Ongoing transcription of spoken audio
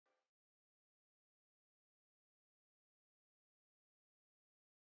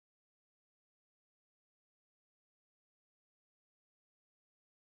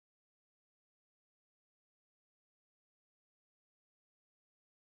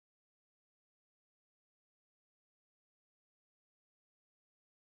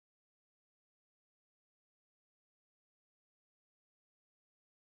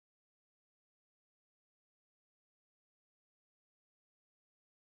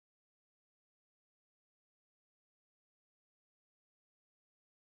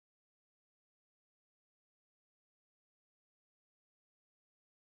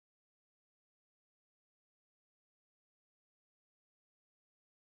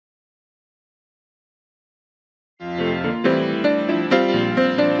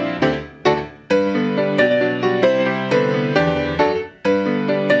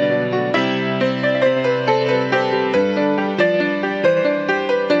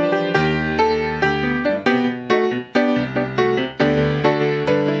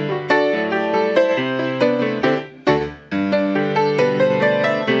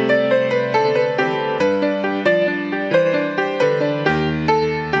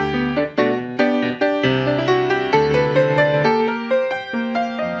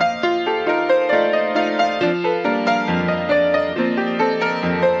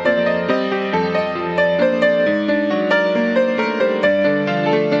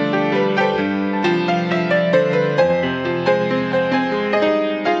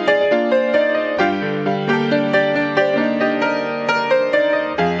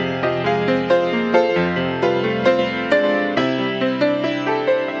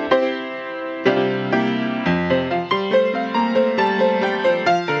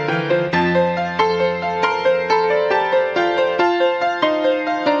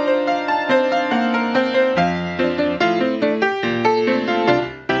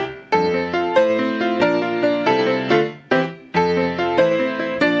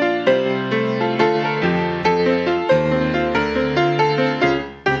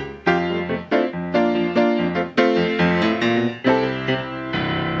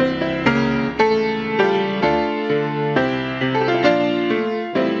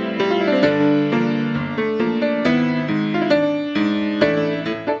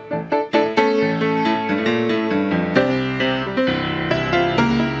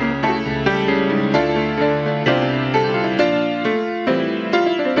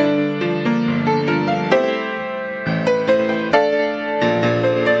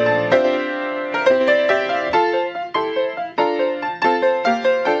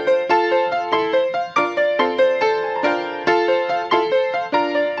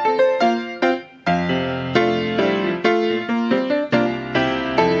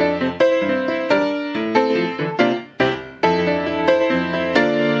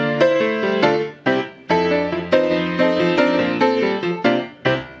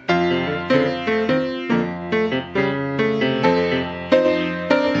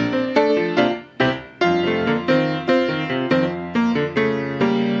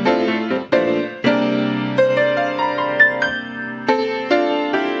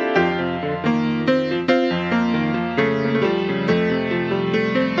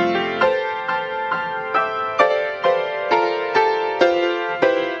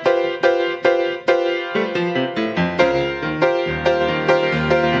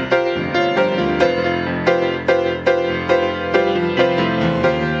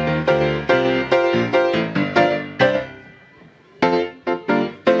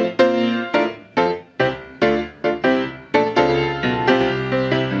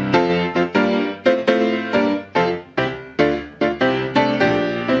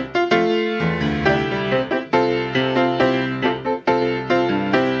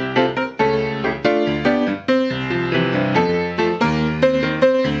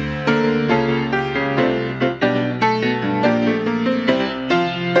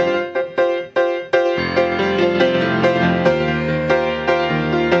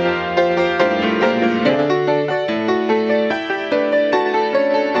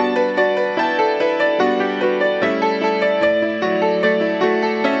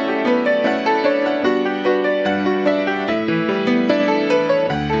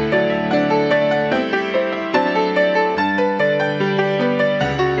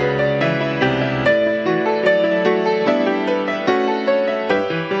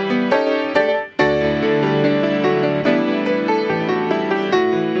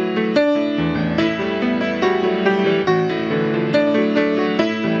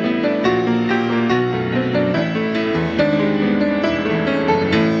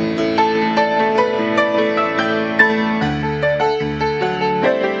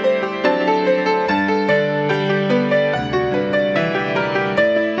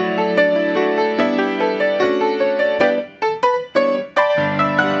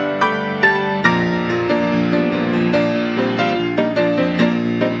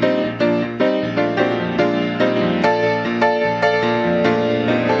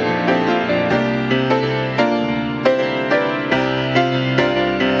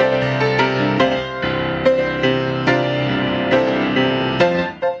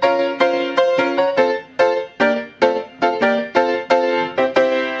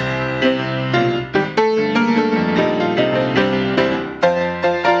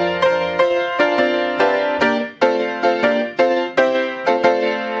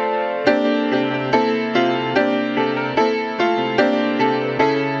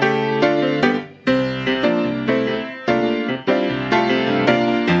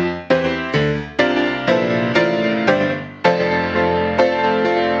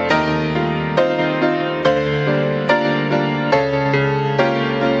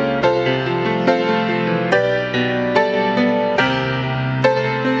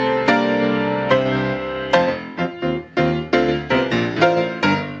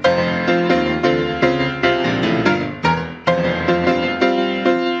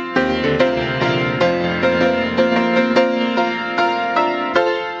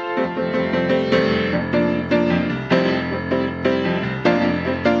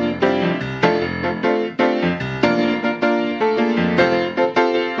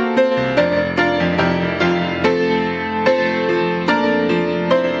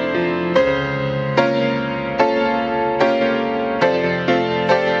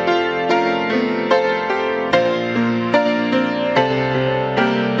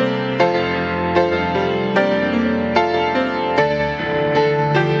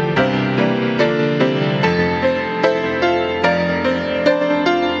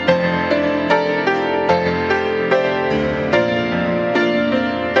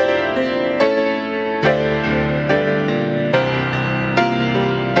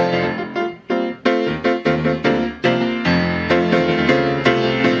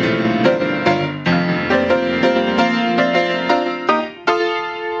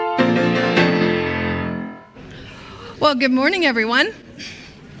Good morning, everyone.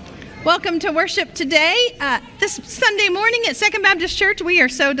 Welcome to worship today. This Sunday morning at Second Baptist Church, we are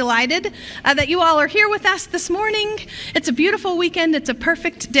so delighted that you all are here with us this morning. It's a beautiful weekend. It's a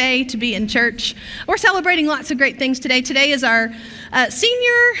perfect day to be in church. We're celebrating lots of great things today. Today is our high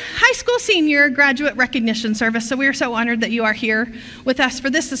school senior graduate recognition service, so we are so honored that you are here with us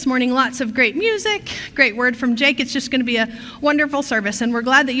for this morning. Lots of great music, great word from Jake. It's just going to be a wonderful service, and we're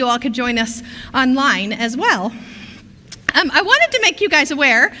glad that you all could join us online as well. I wanted to make you guys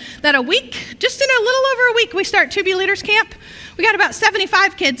aware that just in a little over a week, we start To Be Leaders Camp. We got about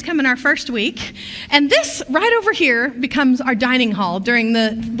 75 kids coming our first week. And this right over here becomes our dining hall during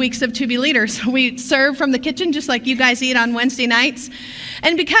the weeks of To Be Leaders. We serve from the kitchen just like you guys eat on Wednesday nights.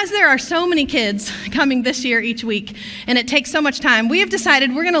 And because there are so many kids coming this year each week, and it takes so much time, we have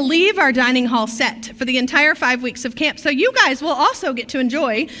decided we're going to leave our dining hall set for the entire 5 weeks of camp. So you guys will also get to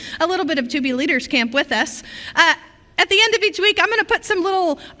enjoy a little bit of To Be Leaders Camp with us. At the end of each week, I'm going to put some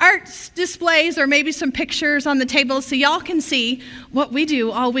little art displays or maybe some pictures on the table so y'all can see what we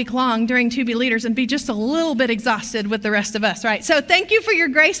do all week long during To Be Leaders and be just a little bit exhausted with the rest of us, right? So thank you for your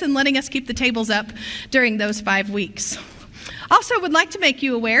grace in letting us keep the tables up during those 5 weeks. Also, would like to make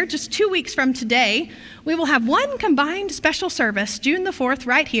you aware, just 2 weeks from today, we will have one combined special service, June the 4th,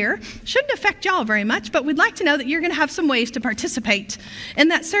 right here. Shouldn't affect y'all very much, but we'd like to know that you're going to have some ways to participate in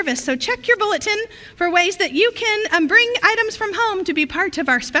that service. So check your bulletin for ways that you can bring items from home to be part of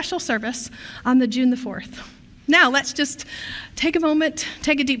our special service on the June the 4th. Now, let's just take a moment,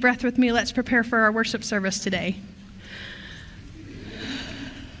 take a deep breath with me. Let's prepare for our worship service today.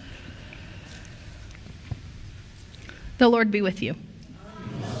 The Lord be with you.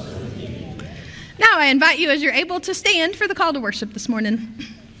 Now I invite you, as you're able, to stand for the call to worship this morning.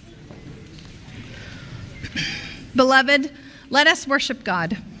 Beloved, let us worship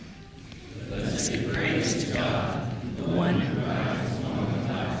God. Let us give praise to God, the one who rides among the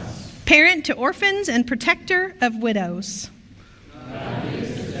clouds. Parent to orphans and protector of widows. God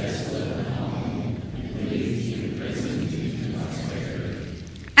is the desolate home and leads you prisons into prosperity.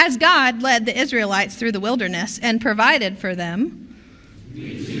 As God led the Israelites through the wilderness and provided for them,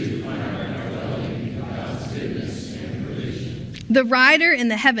 we too find our dwelling in God's goodness and provision. The rider in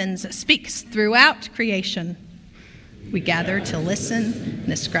the heavens speaks throughout creation. We gather to listen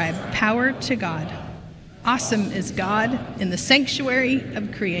and ascribe power to God. Awesome is God in the sanctuary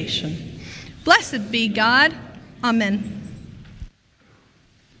of creation. Blessed be God. Amen.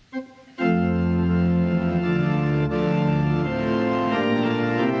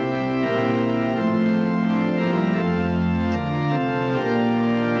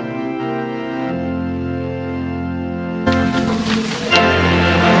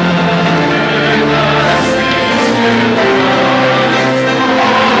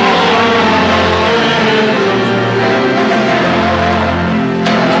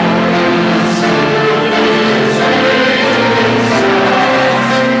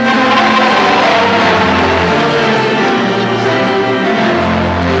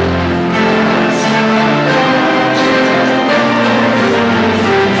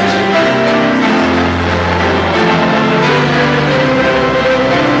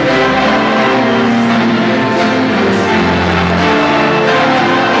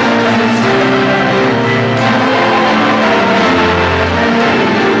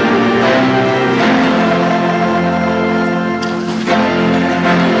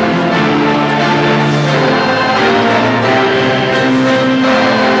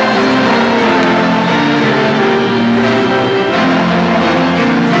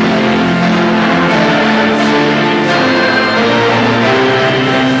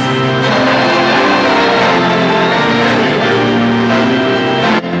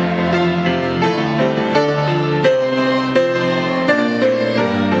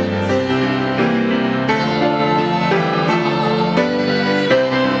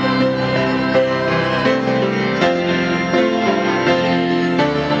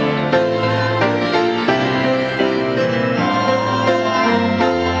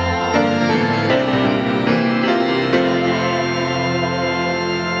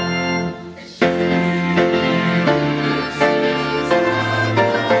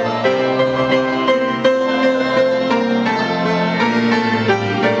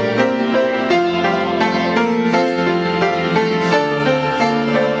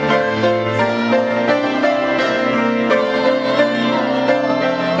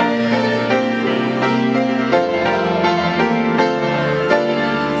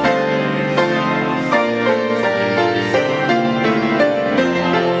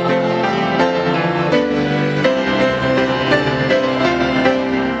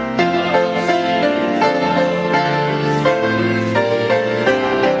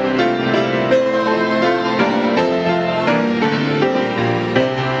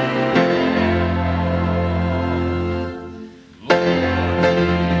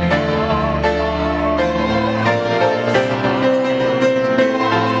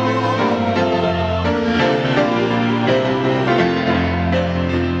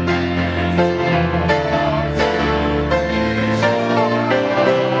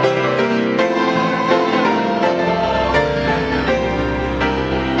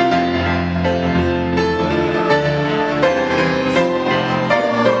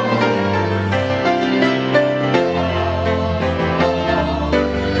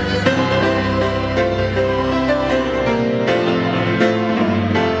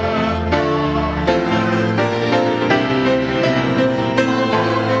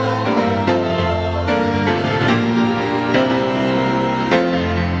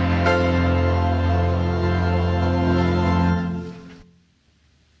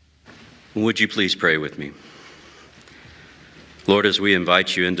 Would you please pray with me? Lord, as we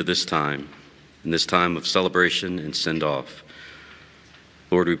invite you into this time, in this time of celebration and send-off,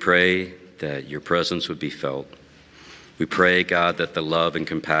 Lord, we pray that your presence would be felt. We pray, God, that the love and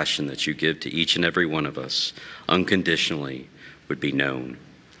compassion that you give to each and every one of us unconditionally would be known.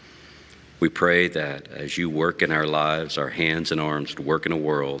 We pray that as you work in our lives, our hands and arms would work in a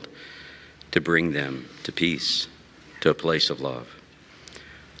world to bring them to peace, to a place of love.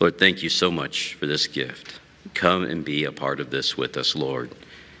 Lord, thank you so much for this gift. Come and be a part of this with us, Lord.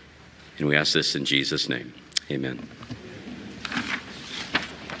 And we ask this in Jesus' name. Amen.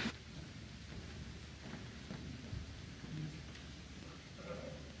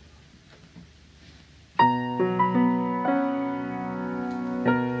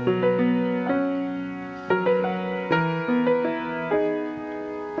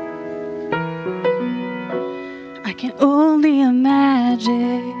 I can only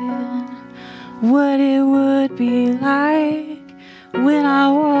imagine what it would be like when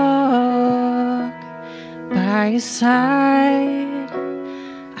I walk by your side.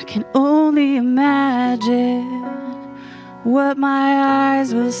 I can only imagine what my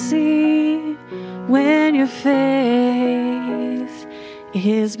eyes will see when your face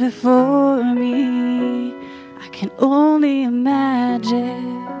is before me. I can only imagine.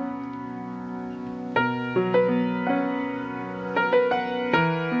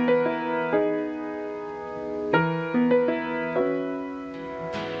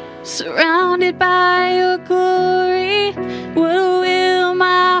 Surrounded by your glory, what will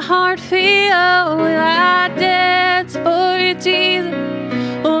my heart feel? Will I dance for you, Jesus?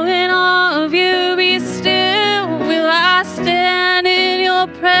 Or in awe of you be still? Will I stand in your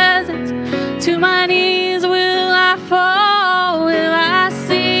presence? To my knees will I fall? Will I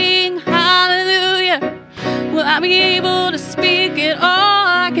sing hallelujah? Will I be able to speak it all?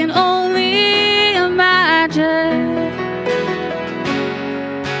 I can only imagine.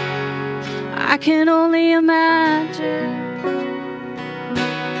 I can only imagine.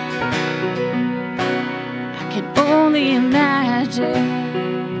 I can only imagine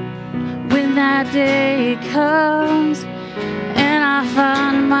when that day comes and I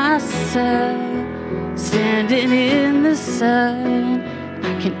find myself standing in the sun.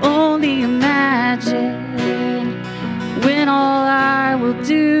 I can only imagine when all I will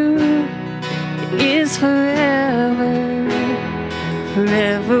do is forever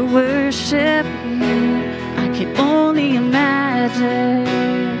worship you. I can only imagine.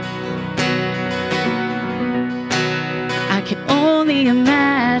 I can only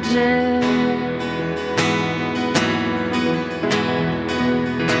imagine.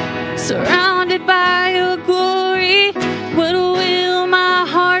 Surrounded by your glory, what will my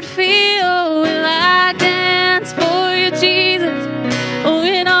heart feel? Will I dance for you, Jesus? Or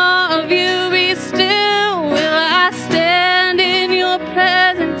in awe of you be still? Will I stand in your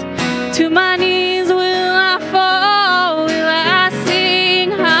presence? To my knees will I fall? Will I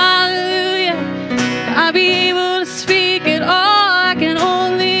sing hallelujah? I'll be able to speak it all. I can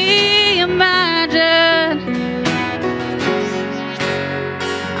only imagine.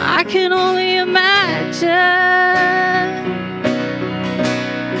 I can only imagine.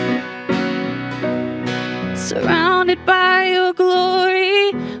 Surrounded by your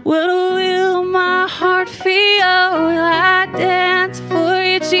glory, what will my heart feel? Will I dance for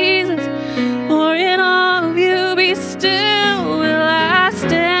you, Jesus? Or in awe of you be still? Will I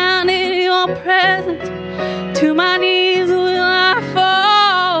stand in your presence? To my knees will I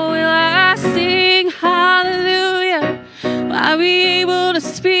fall? Will I sing hallelujah? Will I be able to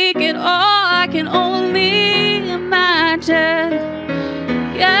speak it all? I can only imagine.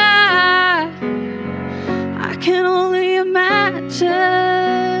 Yeah, I can only imagine.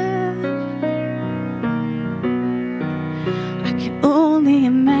 I can only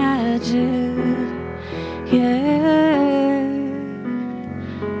imagine. Yeah.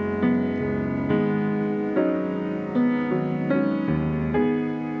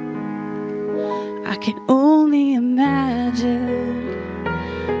 I can only imagine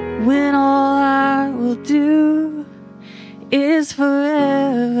when all I will do is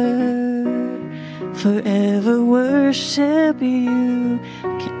forever worship you.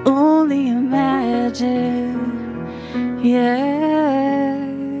 I can only imagine. Yeah,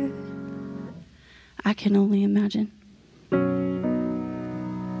 I can only imagine.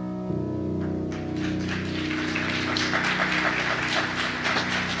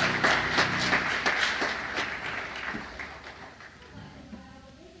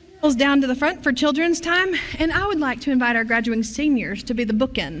 Down to the front for children's time, and I would like to invite our graduating seniors to be the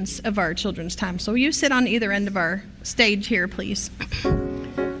bookends of our children's time. So you sit on either end of our stage here, please.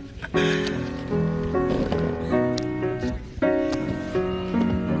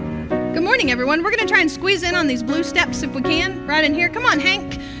 morning, everyone. We're going to try and squeeze in on these blue steps if we can, right in here. Come on,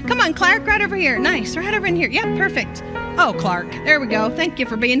 Hank. Come on, Clark, right over here. Nice, right over in here. Yep, perfect. Oh, Clark, there we go. Thank you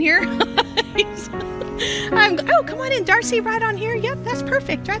for being here. Oh, come on in, Darcy, right on here. Yep, that's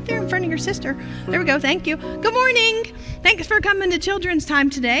perfect, right there in front of your sister. There we go, thank you. Good morning. Thanks for coming to Children's Time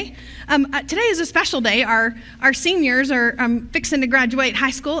today. Today is a special day. Our seniors are fixing to graduate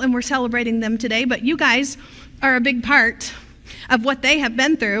high school, and we're celebrating them today, but you guys are a big part of what they have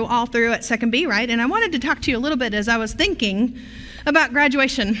been through all through at 2nd B, right? And I wanted to talk to you a little bit as I was thinking about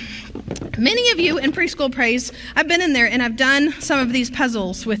graduation. Many of you in preschool praise, I've been in there and I've done some of these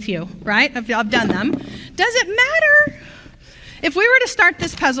puzzles with you, right? I've done them. Does it matter if we were to start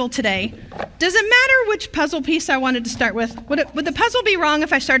this puzzle today? Does it matter which puzzle piece I wanted to start with? Would the puzzle be wrong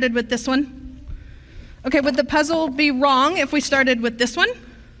if I started with this one? Okay, would the puzzle be wrong if we started with this one?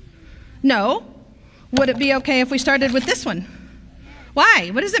 No. Would it be okay if we started with this one? Why?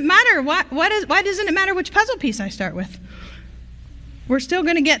 What does it matter? Why doesn't it matter which puzzle piece I start with? We're still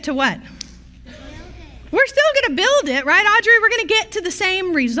going to get to what? We're still going to build it, right, Audrey? We're going to get to the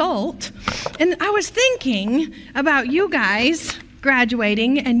same result. And I was thinking about you guys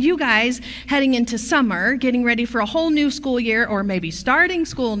graduating and you guys heading into summer, getting ready for a whole new school year or maybe starting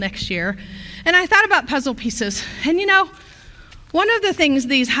school next year. And I thought about puzzle pieces. And you know, one of the things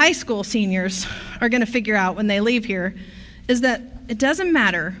these high school seniors are going to figure out when they leave here is that it doesn't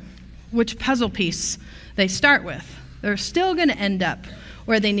matter which puzzle piece they start with. They're still going to end up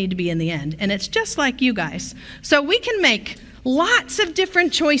where they need to be in the end. And it's just like you guys. So we can make lots of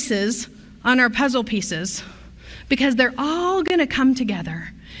different choices on our puzzle pieces because they're all going to come together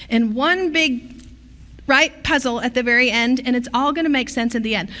in one big, right, puzzle at the very end, and it's all going to make sense in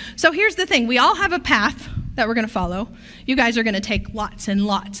the end. So here's the thing. We all have a path that we're going to follow. You guys are going to take lots and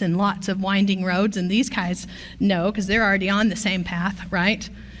lots and lots of winding roads, and these guys know because they're already on the same path, right?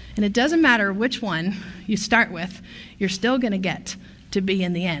 And it doesn't matter which one you start with, you're still going to get to be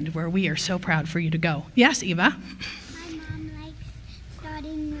in the end where we are so proud for you to go. Yes, Eva? My mom likes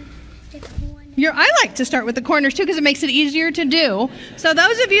starting with the corners. I like to start with the corners too because it makes it easier to do. So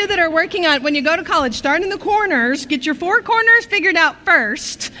those of you that are working on, when you go to college, start in the corners, get your 4 corners figured out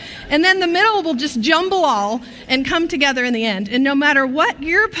first, and then the middle will just jumble all and come together in the end. And no matter what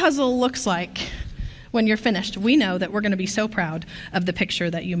your puzzle looks like, when you're finished, we know that we're going to be so proud of the picture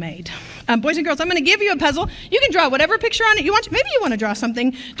that you made. Boys and girls, I'm going to give you a puzzle. You can draw whatever picture on it you want. Maybe you want to draw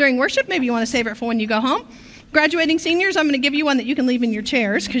something during worship. Maybe you want to save it for when you go home. Graduating seniors, I'm going to give you one that you can leave in your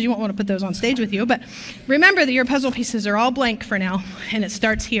chairs because you won't want to put those on stage with you. But remember that your puzzle pieces are all blank for now, and it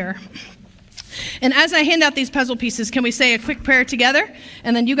starts here. And as I hand out these puzzle pieces, can we say a quick prayer together?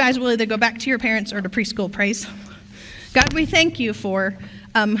 And then you guys will either go back to your parents or to preschool praise. God, we thank you for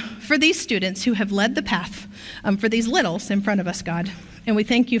these students who have led the path, for these littles in front of us, God. And we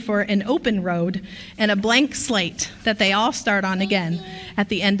thank you for an open road and a blank slate that they all start on again at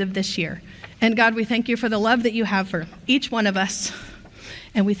the end of this year. And God, we thank you for the love that you have for each one of us.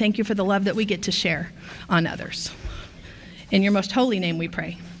 And we thank you for the love that we get to share on others. In your most holy name we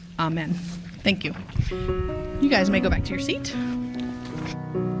pray. Amen. Thank you. You guys may go back to your seat.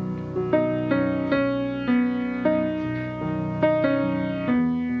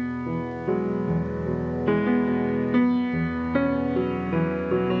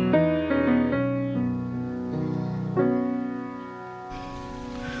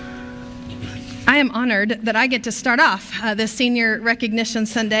 I am honored that I get to start off this Senior Recognition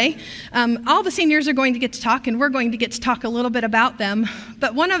Sunday. All the seniors are going to get to talk, and we're going to get to talk a little bit about them.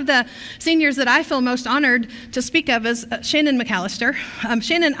 But one of the seniors that I feel most honored to speak of is Shannon McAllister.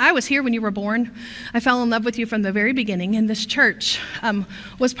 Shannon, I was here when you were born. I fell in love with you from the very beginning, and this church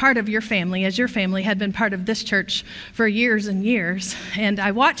was part of your family, as your family had been part of this church for years and years. And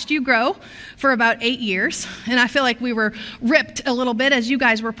I watched you grow for about 8 years, and I feel like we were ripped a little bit as you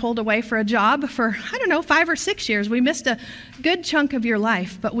guys were pulled away for a job for, 5 or 6 years. We missed a good chunk of your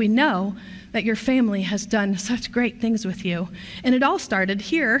life, but we know that your family has done such great things with you. And it all started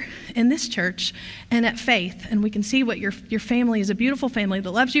here in this church and at Faith. And we can see what your family is, a beautiful family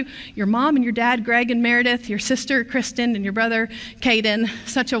that loves you. Your mom and your dad, Greg and Meredith, your sister, Kristen, and your brother, Caden.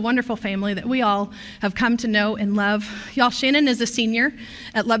 Such a wonderful family that we all have come to know and love. Y'all, Shannon is a senior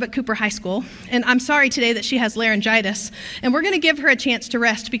at Lubbock Cooper High School. And I'm sorry today that she has laryngitis. And we're going to give her a chance to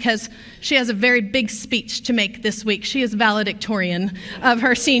rest because she has a very big speech to make this week. She is valedictorian of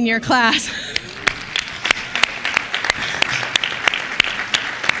her senior class.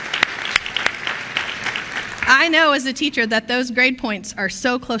 I know as a teacher that those grade points are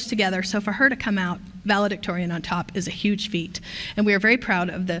so close together, so for her to come out valedictorian on top is a huge feat. And we are very proud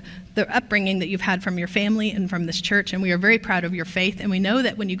of the upbringing that you've had from your family and from this church, and we are very proud of your faith. And we know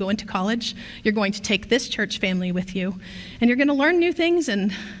that when you go into college, you're going to take this church family with you, and you're going to learn new things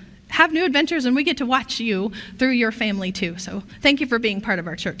and have new adventures, and we get to watch you through your family too. So thank you for being part of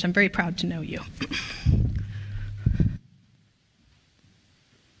our church. I'm very proud to know you.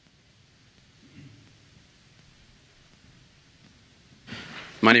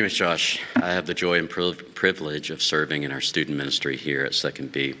 My name is Josh. I have the joy and privilege of serving in our student ministry here at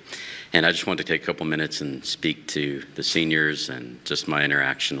 2nd B. And I just wanted to take a couple minutes and speak to the seniors and just my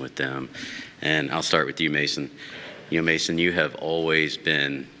interaction with them. And I'll start with you, Mason. You know, Mason, you have always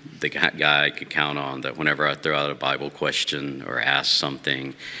been the guy I could count on, that whenever I throw out a Bible question or ask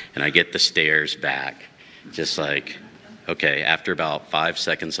something and I get the stares back, just like, okay, after about 5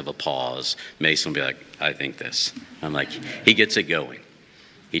 seconds of a pause, Mason will be like, I think this. I'm like, he gets it going.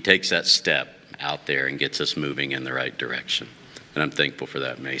 He takes that step out there and gets us moving in the right direction. And I'm thankful for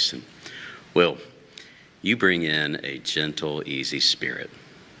that, Mason. Will, you bring in a gentle, easy spirit.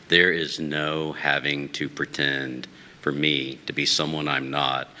 There is no having to pretend for me to be someone I'm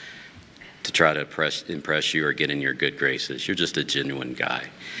not, to try to impress you or get in your good graces. You're just a genuine guy.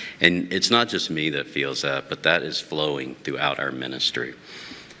 And it's not just me that feels that, but that is flowing throughout our ministry.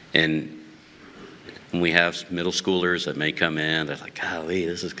 And when we have middle schoolers that may come in, they're like, golly,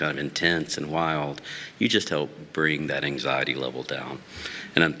 this is kind of intense and wild. You just help bring that anxiety level down.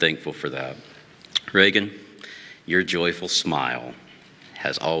 And I'm thankful for that. Reagan, your joyful smile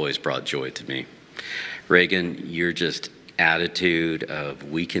has always brought joy to me. Reagan, your just attitude of,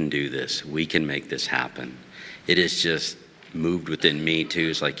 we can do this, we can make this happen. It has just moved within me too.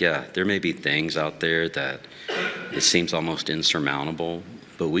 It's like, yeah, there may be things out there that it seems almost insurmountable,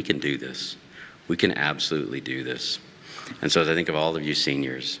 but we can do this. We can absolutely do this. And so as I think of all of you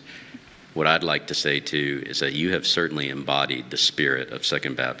seniors, what I'd like to say too is that you have certainly embodied the spirit of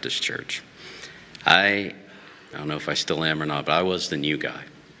Second Baptist Church. I don't know if I still am or not, but I was the new guy.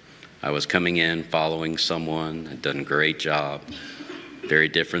 I was coming in, following someone, had done a great job, very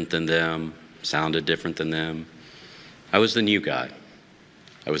different than them, sounded different than them. I was the new guy.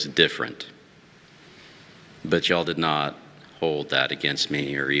 I was different. But y'all did not hold that against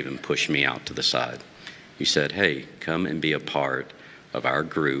me or even push me out to the side. You said, hey, come and be a part of our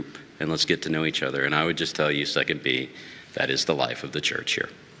group and let's get to know each other. And I would just tell you, 2nd B, that is the life of the church here.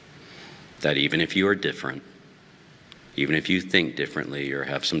 That even if you are different, even if you think differently or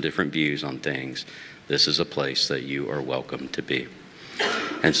have some different views on things, this is a place that you are welcome to be.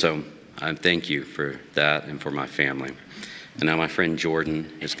 And so I thank you for that and for my family. And now my friend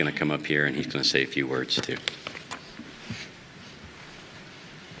Jordan is going to come up here and he's going to say a few words too.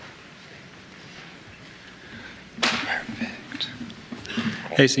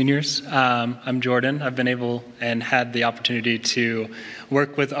 Hey seniors, I'm Jordan. I've been able and had the opportunity to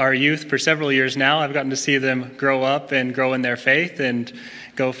work with our youth for several years now. I've gotten to see them grow up and grow in their faith and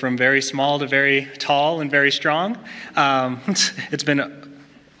go from very small to very tall and very strong. It's been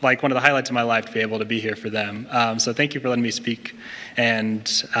like one of the highlights of my life to be able to be here for them. So thank you for letting me speak and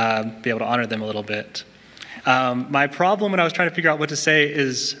be able to honor them a little bit. My problem when I was trying to figure out what to say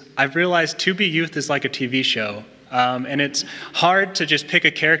is I've realized To Be Youth is like a TV show. And it's hard to just pick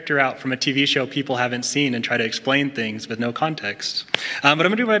a character out from a TV show people haven't seen and try to explain things with no context. But I'm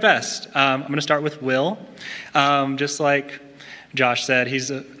going to do my best. I'm going to start with Will. Just like Josh said,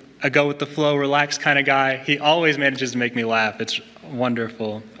 he's a go-with-the-flow, relaxed kind of guy. He always manages to make me laugh. It's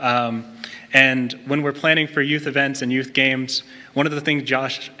wonderful. And when we're planning for youth events and youth games, one of the things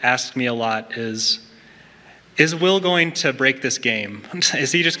Josh asks me a lot is Will going to break this game?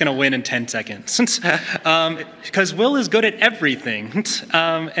 Is he just going to win in 10 seconds? Because Will is good at everything.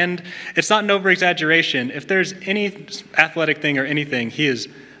 And it's not an over-exaggeration. If there's any athletic thing or anything, he is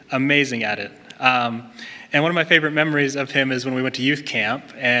amazing at it. And one of my favorite memories of him is when we went to youth camp.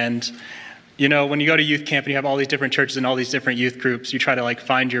 And, you know, when you go to youth camp and you have all these different churches and all these different youth groups, you try to, like,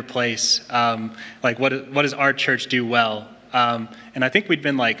 find your place. Like, what does our church do well? And I think we'd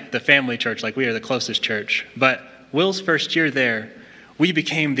been like the family church, like we are the closest church. But Will's first year there, we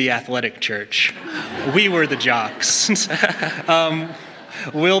became the athletic church. We were the jocks.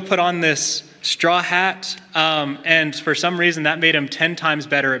 Will put on this straw hat, and for some reason that made him 10 times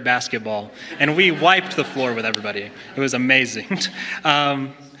better at basketball. And we wiped the floor with everybody. It was amazing.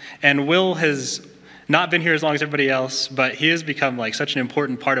 And Will has not been here as long as everybody else, but he has become like such an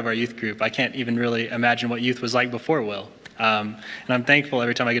important part of our youth group. I can't even really imagine what youth was like before Will. And I'm thankful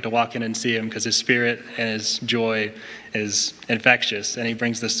every time I get to walk in and see him because his spirit and his joy is infectious, and he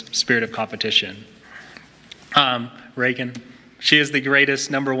brings this spirit of competition. Reagan, She is the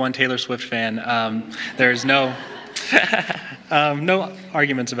greatest #1 Taylor Swift fan. There's no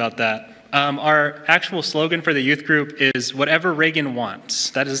arguments about that. Our actual slogan for the youth group is whatever Reagan wants.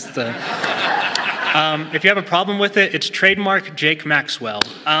 That is the... if you have a problem with it, it's trademark Jake Maxwell.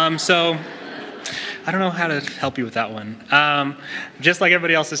 So I don't know how to help you with that one. Just like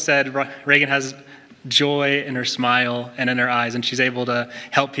everybody else has said, Reagan has joy in her smile and in her eyes, and she's able to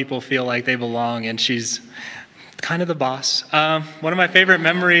help people feel like they belong, and she's kind of the boss. One of my favorite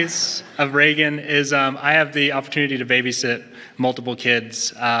memories of Reagan is I have the opportunity to babysit multiple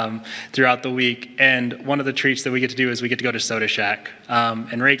kids throughout the week, and one of the treats that we get to do is we get to go to Soda Shack,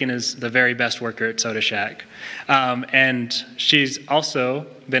 and Reagan is the very best worker at Soda Shack, and she's also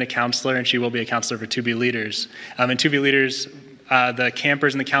been a counselor, and she will be a counselor for 2B Leaders. And 2B Leaders, the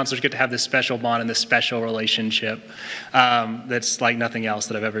campers and the counselors get to have this special bond and this special relationship that's like nothing else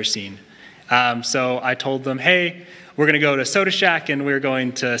that I've ever seen. So I told them, hey, we're going to go to Soda Shack and we're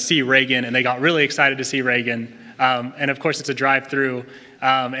going to see Reagan, and they got really excited to see Reagan. And of course, it's a drive-through,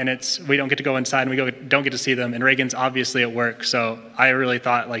 and we don't get to go inside, and we don't get to see them. And Reagan's obviously at work, so I really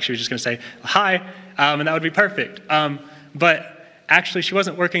thought like she was just going to say hi, and that would be perfect. But actually, she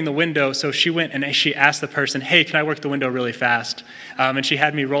wasn't working the window, so she went and she asked the person, hey, can I work the window really fast? And she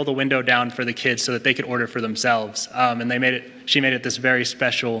had me roll the window down for the kids so that they could order for themselves. And she made it this very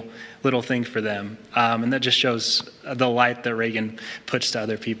special little thing for them. And that just shows the light that Reagan puts to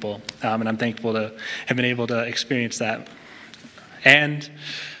other people. And I'm thankful to have been able to experience that. And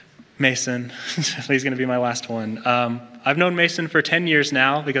Mason, he's going to be my last one. I've known Mason for 10 years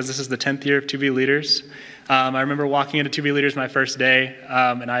now because this is the 10th year of 2B Leaders. I remember walking into 2B Leaders my first day,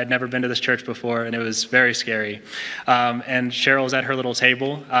 and I had never been to this church before, and it was very scary. And Cheryl's at her little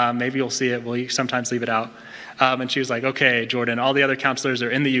table. Maybe you'll see it. We'll sometimes leave it out. And she was like, okay, Jordan, all the other counselors are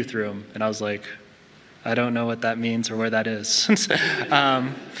in the youth room. And I was like, I don't know what that means or where that is.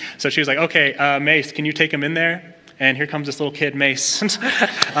 So she was like, okay, Mace, can you take him in there? And here comes this little kid, Mace,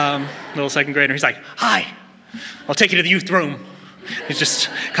 little second grader. He's like, hi, I'll take you to the youth room. He just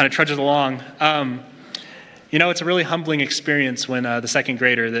kind of trudges along. You know, it's a really humbling experience when the second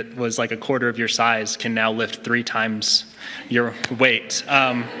grader that was like a quarter of your size can now lift 3 times your weight.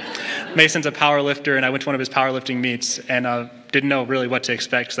 Mason's a power lifter, and I went to one of his powerlifting meets and didn't know really what to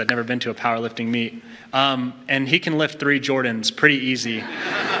expect because I'd never been to a powerlifting meet. And he can lift 3 Jordans pretty easy.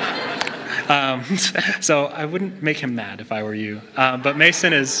 So I wouldn't make him mad if I were you. But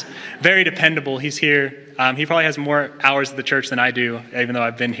Mason is very dependable. He's here. He probably has more hours at the church than I do, even though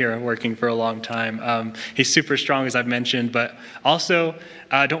I've been here working for a long time. He's super strong, as I've mentioned, but also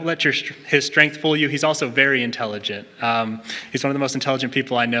don't let his strength fool you. He's also very intelligent. He's one of the most intelligent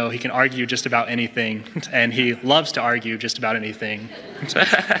people I know. He can argue just about anything, and he loves to argue just about anything.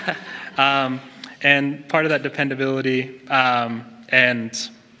 And part of that dependability and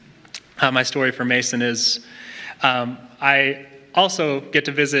my story for Mason is I also get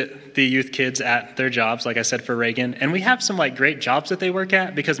to visit the youth kids at their jobs, like I said, for Reagan. And we have some like great jobs that they work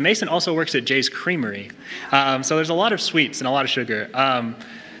at because Mason also works at Jay's Creamery. So there's a lot of sweets and a lot of sugar.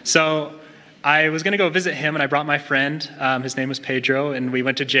 So I was going to go visit him, and I brought my friend. His name was Pedro, and we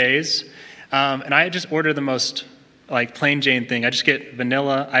went to Jay's. And I just ordered the most like plain Jane thing. I just get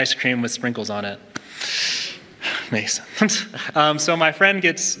vanilla ice cream with sprinkles on it. Mason. So my friend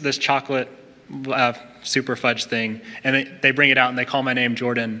gets this chocolate super fudge thing, and they bring it out and they call my name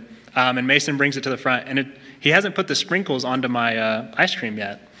Jordan, and Mason brings it to the front, and he hasn't put the sprinkles onto my ice cream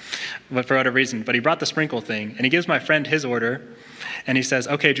yet, but for whatever reason, but he brought the sprinkle thing, and he gives my friend his order, and he says,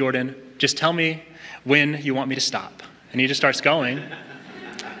 okay, Jordan, just tell me when you want me to stop. And he just starts going,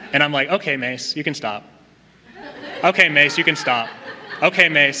 and I'm like, okay, Mace, you can stop. Okay, Mace, you can stop. Okay,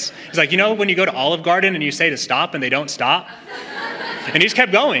 Mace. He's like, you know when you go to Olive Garden and you say to stop and they don't stop? And he just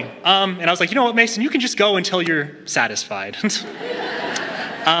kept going. And I was like, you know what, Mason, you can just go until you're satisfied.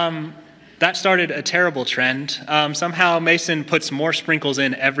 That started a terrible trend. Somehow Mason puts more sprinkles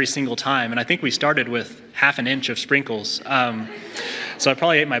in every single time, and I think we started with half an inch of sprinkles. So I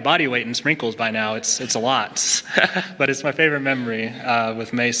probably ate my body weight in sprinkles by now. It's a lot. But it's my favorite memory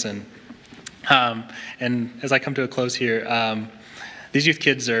with Mason. And as I come to a close here, these youth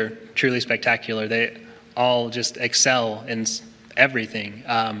kids are truly spectacular. They all just excel in everything,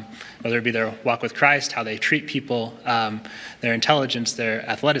 whether it be their walk with Christ, how they treat people, their intelligence, their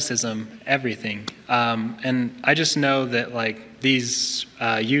athleticism, everything. And I just know that like these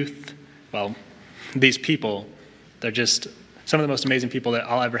youth, well, these people, they're just some of the most amazing people that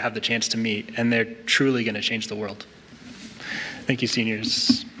I'll ever have the chance to meet, and they're truly going to change the world. Thank you,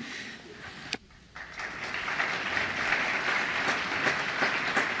 seniors.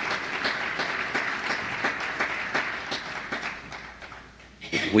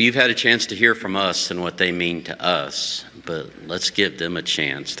 Well, you've had a chance to hear from us and what they mean to us, but let's give them a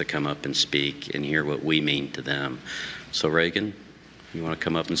chance to come up and speak and hear what we mean to them. So, Reagan, you want to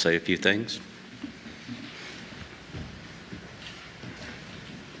come up and say a few things?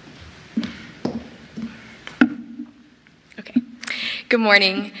 Okay. Good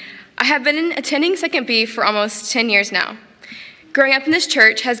morning. I have been attending 2nd B for almost 10 years now. Growing up in this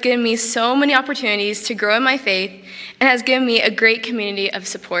church has given me so many opportunities to grow in my faith and has given me a great community of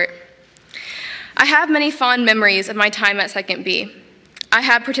support. I have many fond memories of my time at 2nd B. I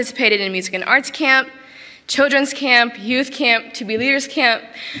have participated in music and arts camp, children's camp, youth camp, To Be Leaders camp.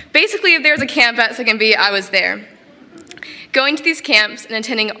 Basically, if there was a camp at 2nd B, I was there. Going to these camps and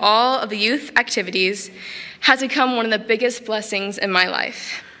attending all of the youth activities has become one of the biggest blessings in my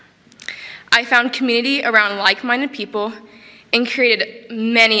life. I found community around like-minded people and created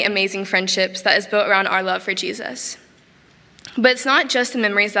many amazing friendships that is built around our love for Jesus. But it's not just the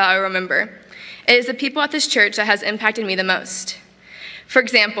memories that I remember. It is the people at this church that has impacted me the most. For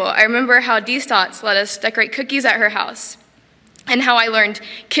example, I remember how Dee Stotts let us decorate cookies at her house, and how I learned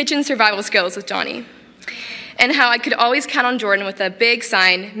kitchen survival skills with Johnny, and how I could always count on Jordan with a big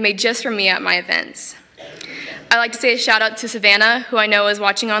sign made just for me at my events. I'd like to say a shout out to Savannah, who I know is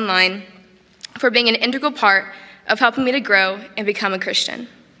watching online, for being an integral part of helping me to grow and become a Christian.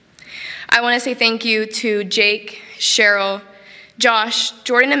 I want to say thank you to Jake, Cheryl, Josh,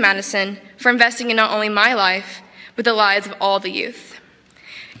 Jordan, and Madison for investing in not only my life, but the lives of all the youth.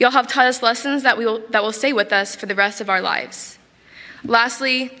 Y'all have taught us lessons that will stay with us for the rest of our lives.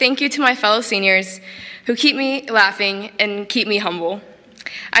 Lastly, thank you to my fellow seniors who keep me laughing and keep me humble.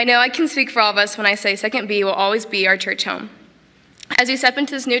 I know I can speak for all of us when I say 2nd B will always be our church home. As we step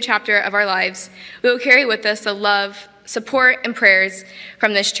into this new chapter of our lives, we will carry with us the love, support, and prayers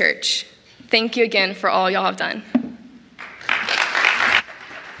from this church. Thank you again for all y'all have done.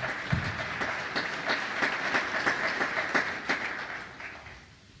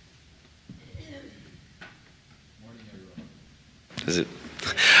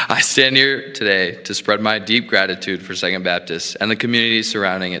 I stand here today to spread my deep gratitude for 2nd Baptist and the community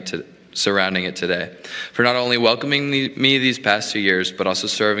surrounding it today, for not only welcoming me these past 2 years, but also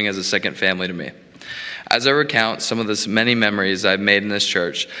serving as a second family to me. As I recount some of the many memories I've made in this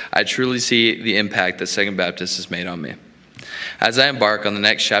church, I truly see the impact that 2nd Baptist has made on me. As I embark on the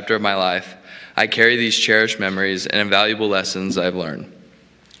next chapter of my life, I carry these cherished memories and invaluable lessons I've learned.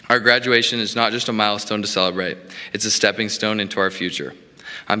 Our graduation is not just a milestone to celebrate, it's a stepping stone into our future.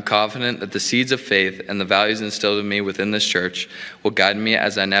 I'm confident that the seeds of faith and the values instilled in me within this church will guide me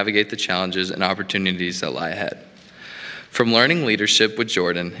as I navigate the challenges and opportunities that lie ahead. From learning leadership with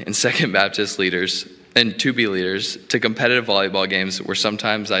Jordan and 2nd Baptist leaders and To Be Leaders to competitive volleyball games where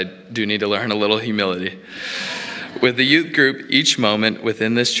sometimes I do need to learn a little humility. With the youth group, each moment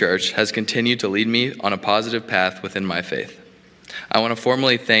within this church has continued to lead me on a positive path within my faith. I want to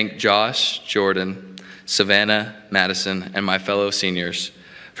formally thank Josh, Jordan, Savannah, Madison, and my fellow seniors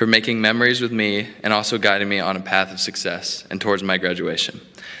for making memories with me and also guiding me on a path of success and towards my graduation.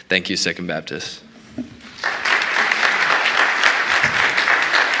 Thank you, 2nd Baptist.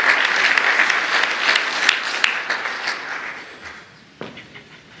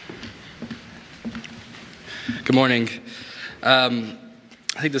 Good morning.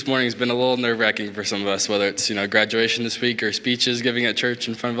 I think this morning has been a little nerve-wracking for some of us, whether it's graduation this week or speeches giving at church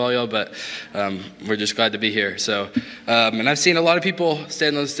in front of all y'all, but we're just glad to be here. So, and I've seen a lot of people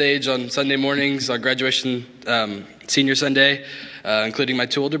stand on stage on Sunday mornings on graduation senior Sunday, including my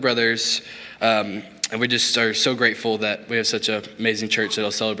 2 older brothers, and we just are so grateful that we have such an amazing church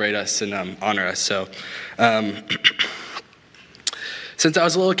that'll celebrate us and honor us. So. Since I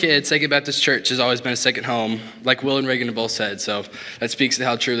was a little kid, 2nd Baptist Church has always been a second home, like Will and Reagan have both said, so that speaks to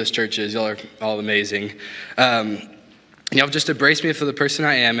how true this church is. Y'all are all amazing. Y'all have just embraced me for the person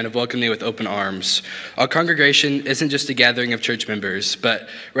I am and have welcomed me with open arms. Our congregation isn't just a gathering of church members, but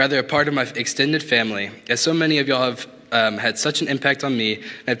rather a part of my extended family, as so many of y'all have had such an impact on me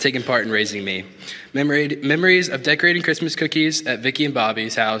and have taken part in raising me. Memories of decorating Christmas cookies at Vicky and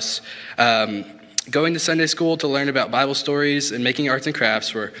Bobby's house, going to Sunday school to learn about Bible stories and making arts and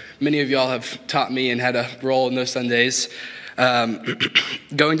crafts, where many of y'all have taught me and had a role in those Sundays.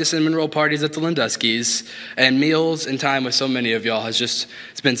 Going to cinnamon roll parties at the Linduskis, and meals and time with so many of y'all it's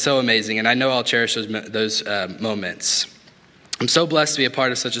been so amazing, and I know I'll cherish those moments. I'm so blessed to be a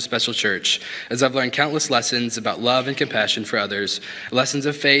part of such a special church, as I've learned countless lessons about love and compassion for others, lessons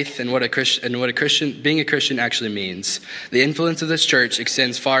of faith and what being a Christian actually means. The influence of this church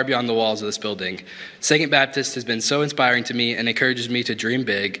extends far beyond the walls of this building. 2nd Baptist has been so inspiring to me and encourages me to dream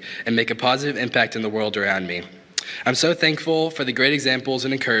big and make a positive impact in the world around me. I'm so thankful for the great examples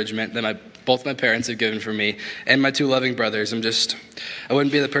and encouragement that both my parents have given for me and my two loving brothers. I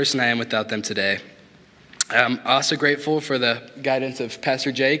wouldn't be the person I am without them today. I'm also grateful for the guidance of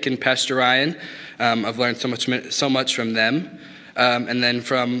Pastor Jake and Pastor Ryan. I've learned so much from them. And then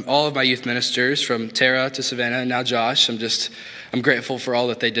from all of my youth ministers, from Tara to Savannah and now Josh, I'm grateful for all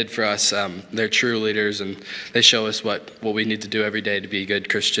that they did for us. They're true leaders, and they show us what we need to do every day to be good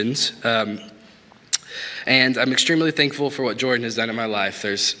Christians. And I'm extremely thankful for what Jordan has done in my life.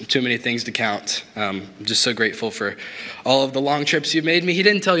 There's too many things to count. I'm just so grateful for all of the long trips you've made me. He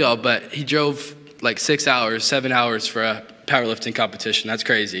didn't tell y'all, but he drove like 6 hours, 7 hours for a powerlifting competition. That's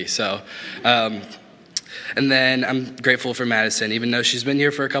crazy. So, and then I'm grateful for Madison, even though she's been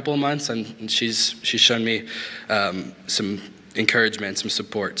here for a couple of months, and she's shown me some encouragement, some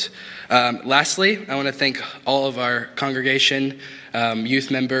support. Lastly, I want to thank all of our congregation,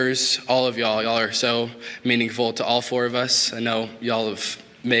 youth members, all of y'all. Y'all are so meaningful to all four of us. I know y'all have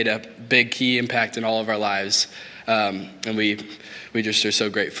made a big key impact in all of our lives, and we just are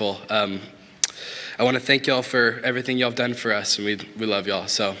so grateful. I want to thank y'all for everything y'all have done for us, and we love y'all.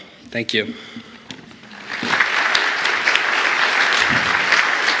 So thank you.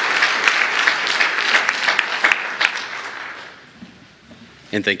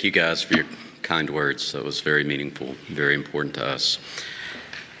 And thank you guys for your kind words. That was very meaningful, very important to us.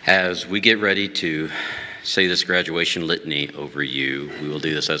 As we get ready to say this graduation litany over you, we will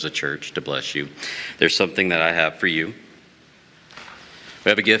do this as a church to bless you. There's something that I have for you. We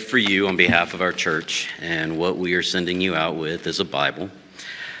have a gift for you on behalf of our church, and what we are sending you out with is a Bible.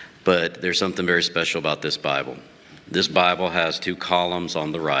 But there's something very special about this Bible. This Bible has 2 columns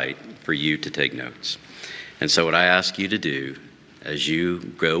on the right for you to take notes. And so what I ask you to do, as you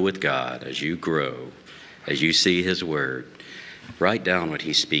go with God, as you grow, as you see His Word, write down what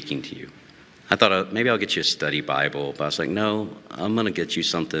He's speaking to you. I thought maybe I'll get you a study Bible, but I was like, no, I'm going to get you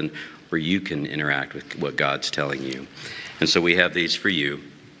something where you can interact with what God's telling you. And so we have these for you.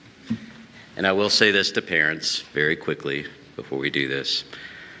 And I will say this to parents very quickly before we do this.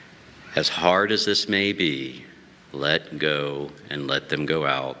 As hard as this may be, let go and let them go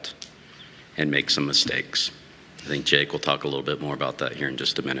out and make some mistakes. I think Jake will talk a little bit more about that here in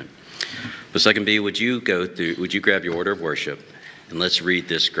just a minute. But second B, would you grab your order of worship, and let's read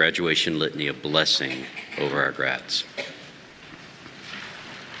this graduation litany of blessing over our grads.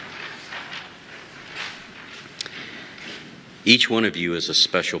 Each one of you is a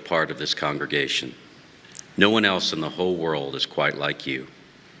special part of this congregation. No one else in the whole world is quite like you.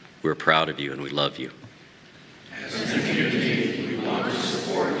 We're proud of you and we love you. As a community, we want to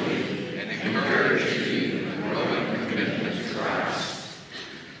support you and encourage you in growing commitment to Christ.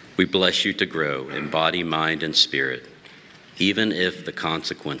 We bless you to grow in body, mind, and spirit, even if the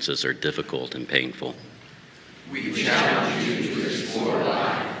consequences are difficult and painful. We challenge you to explore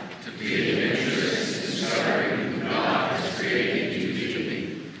life, to be of interest in discovering who God has created you to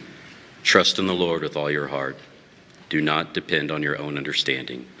be. Trust in the Lord with all your heart. Do not depend on your own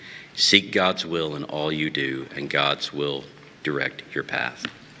understanding. Seek God's will in all you do, and God's will direct your path.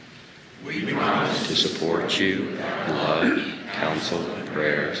 We promise to support you in love, counsel,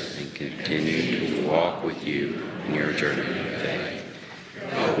 prayers, and continue to walk with you in your journey of faith.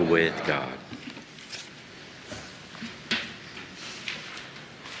 Go with God.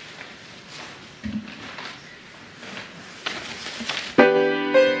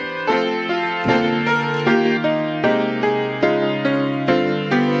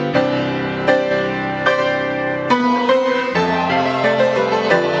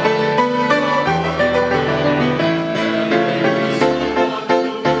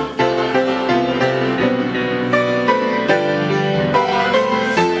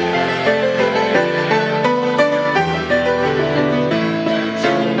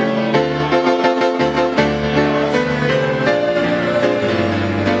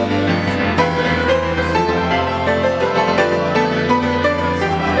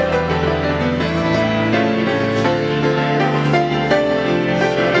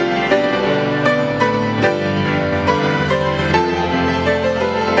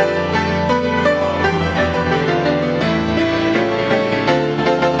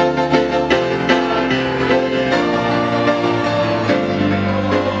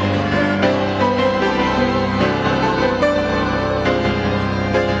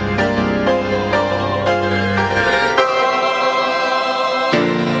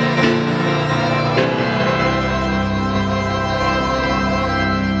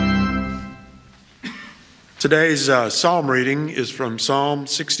 Today's psalm reading is from Psalm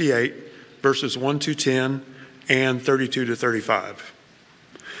 68, verses 1 to 10 and 32 to 35.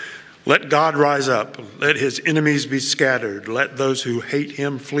 Let God rise up. Let his enemies be scattered. Let those who hate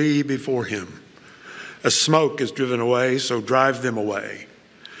him flee before him. As smoke is driven away, so drive them away.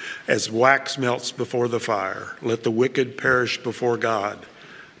 As wax melts before the fire, let the wicked perish before God.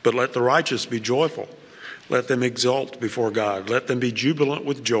 But let the righteous be joyful. Let them exult before God. Let them be jubilant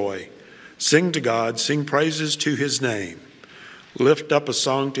with joy. Sing to God, sing praises to his name. Lift up a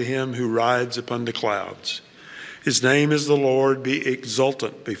song to him who rides upon the clouds. His name is the Lord, be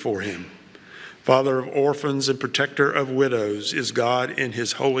exultant before him. Father of orphans and protector of widows is God in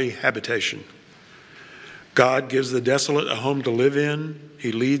his holy habitation. God gives the desolate a home to live in.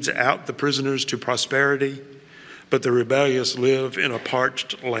 He leads out the prisoners to prosperity, but the rebellious live in a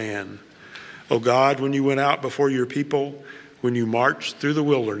parched land. O God, when you went out before your people, when you marched through the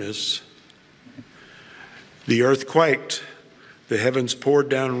wilderness, the earth quaked. The heavens poured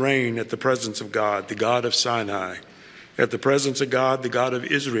down rain at the presence of God, the God of Sinai, at the presence of God, the God of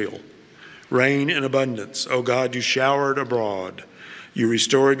Israel. Rain in abundance. O God, you showered abroad. You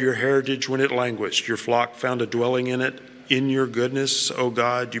restored your heritage when it languished. Your flock found a dwelling in it. In your goodness, O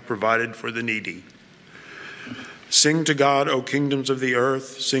God, you provided for the needy. Sing to God, O kingdoms of the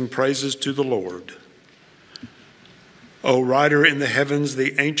earth. Sing praises to the Lord. O rider in the heavens,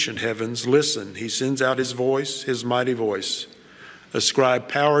 the ancient heavens, listen. He sends out his voice, his mighty voice. Ascribe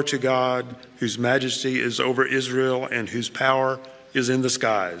power to God, whose majesty is over Israel and whose power is in the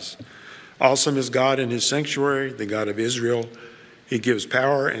skies. Awesome is God in his sanctuary, the God of Israel. He gives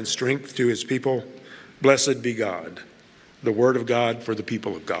power and strength to his people. Blessed be God. The word of God for the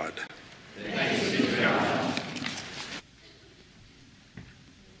people of God. Thanks be to God.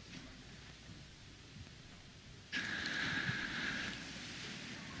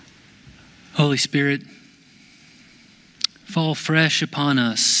 Holy Spirit, fall fresh upon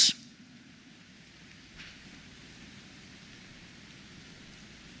us.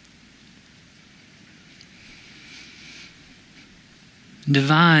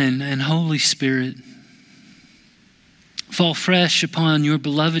 Divine and Holy Spirit, fall fresh upon your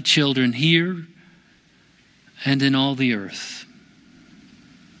beloved children here and in all the earth.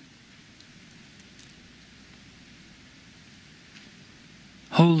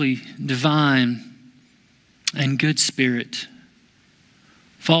 Holy, divine, and good Spirit,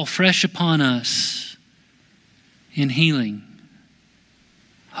 fall fresh upon us in healing,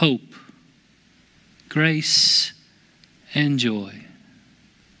 hope, grace, and joy.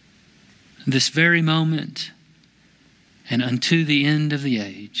 This very moment and unto the end of the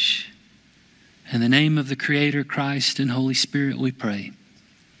age. In the name of the Creator, Christ, and Holy Spirit, we pray.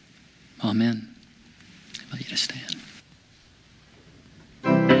 Amen. I invite you to stand.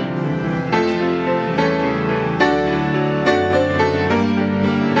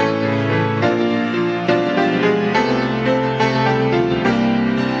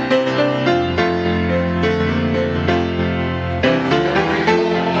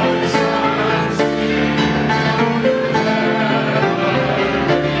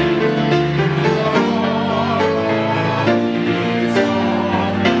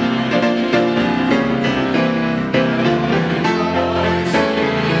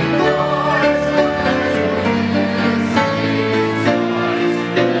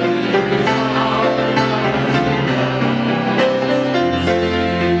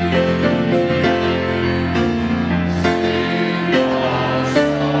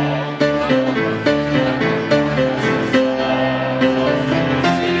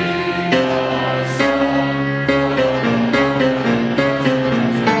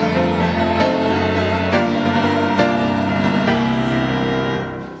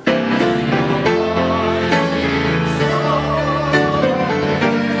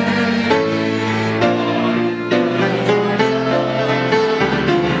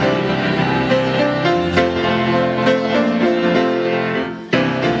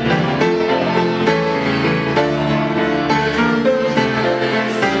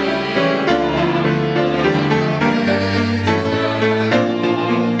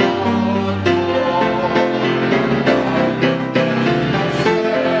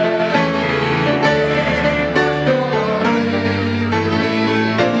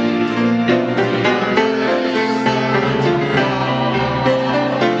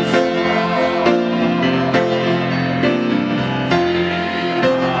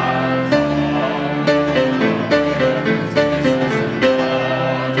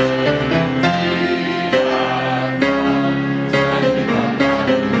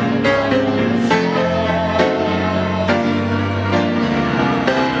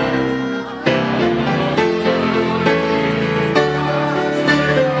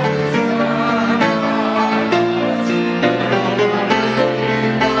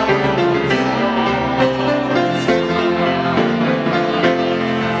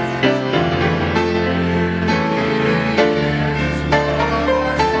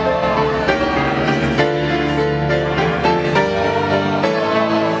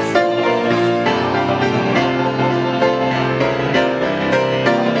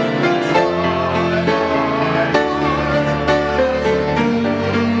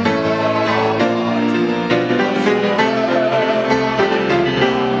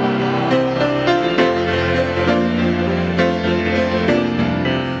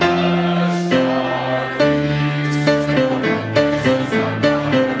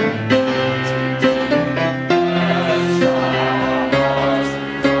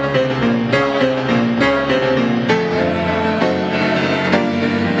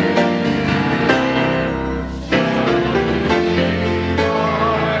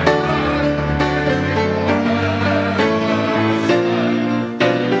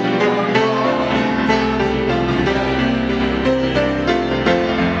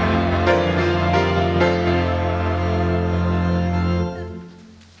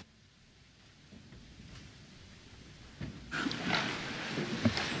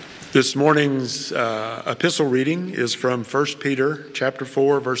 This morning's epistle reading is from 1 Peter chapter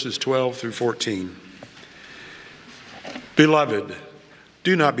 4, verses 12 through 14. Beloved,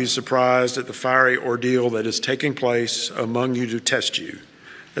 do not be surprised at the fiery ordeal that is taking place among you to test you,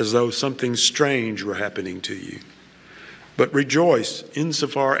 as though something strange were happening to you. But rejoice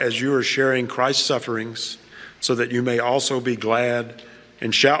insofar as you are sharing Christ's sufferings, so that you may also be glad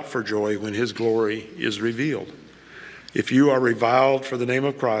and shout for joy when his glory is revealed. If you are reviled for the name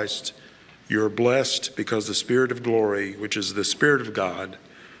of Christ, you are blessed because the Spirit of glory, which is the Spirit of God,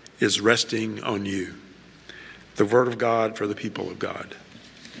 is resting on you. The word of God for the people of God.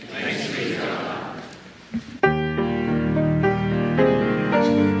 Thanks be to God.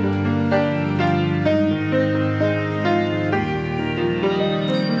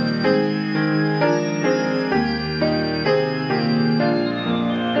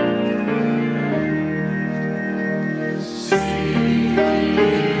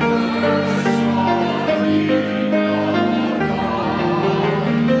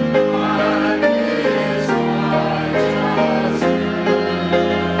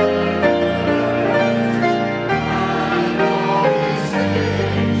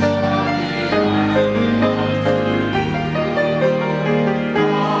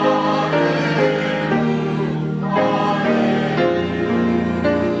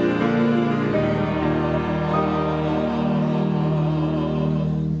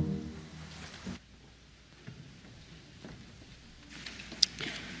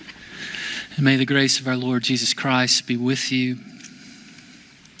 And may the grace of our Lord Jesus Christ be with you.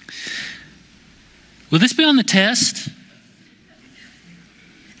 Will this be on the test?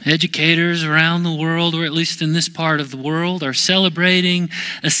 Educators around the world, or at least in this part of the world, are celebrating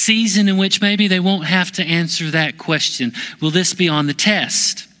a season in which maybe they won't have to answer that question. Will this be on the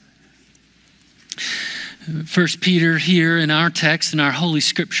test? 1 Peter here in our text, in our Holy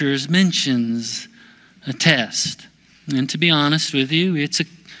Scriptures, mentions a test. And to be honest with you, it's at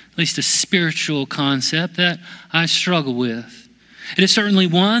least a spiritual concept that I struggle with. It is certainly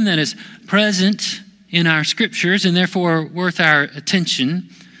one that is present in our Scriptures and therefore worth our attention.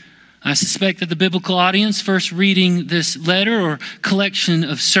 I suspect that the biblical audience first reading this letter or collection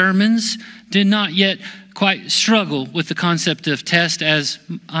of sermons did not yet quite struggle with the concept of test as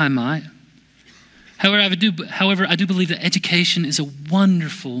I might. However, I do believe that education is a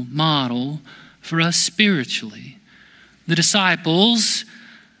wonderful model for us spiritually. The disciples,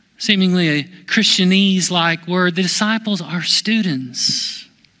 seemingly a Christianese-like word, the disciples are students.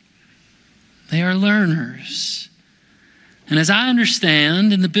 They are learners. And as I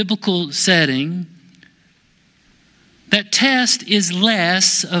understand in the biblical setting, that test is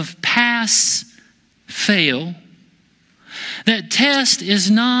less of pass, fail. That test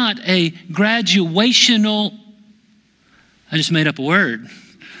is not a graduational, I just made up a word.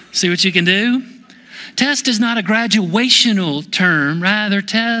 See what you can do? Test is not a graduational term. Rather,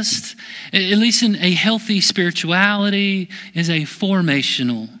 test, at least in a healthy spirituality, is a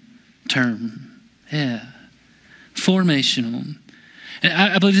formational term. Yeah, formational.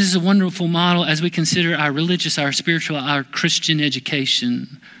 I believe this is a wonderful model as we consider our religious, our spiritual, our Christian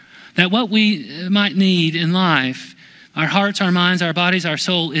education. That what we might need in life, our hearts, our minds, our bodies, our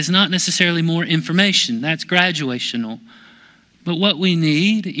soul, is not necessarily more information. That's graduational. But what we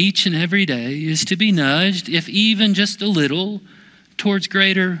need each and every day is to be nudged, if even just a little, towards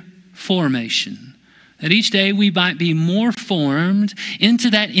greater formation. That each day we might be more formed into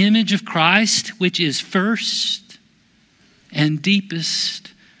that image of Christ, which is first and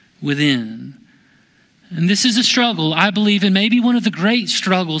deepest within. And this is a struggle, I believe, and maybe one of the great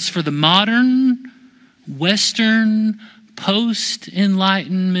struggles for the modern, Western,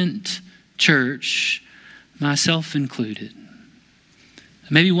 post-Enlightenment church, myself included.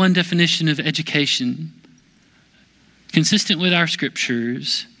 Maybe one definition of education, consistent with our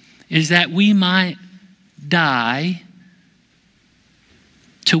Scriptures, is that we might die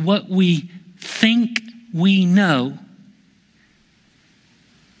to what we think we know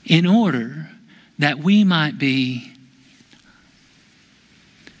in order that we might be,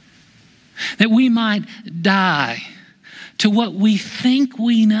 that we might die to what we think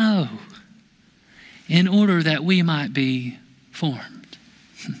we know in order that we might be formed.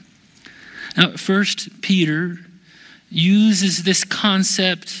 Now, 1 Peter uses this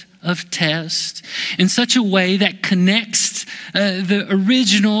concept of test in such a way that connects the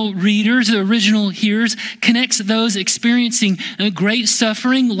original readers, the original hearers, connects those experiencing great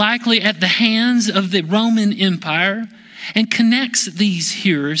suffering, likely at the hands of the Roman Empire, and connects these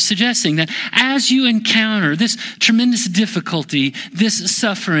hearers, suggesting that as you encounter this tremendous difficulty, this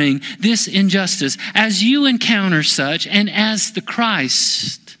suffering, this injustice, as you encounter such, and as the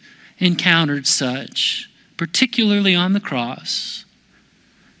Christ encountered such, particularly on the cross,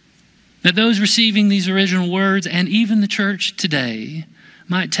 that those receiving these original words and even the church today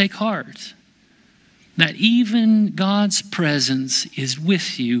might take heart. That even God's presence is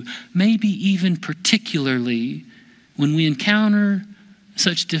with you, maybe even particularly when we encounter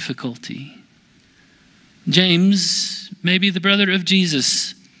such difficulty. James, maybe the brother of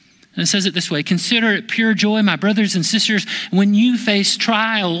Jesus, says it this way: "Consider it pure joy, my brothers and sisters, when you face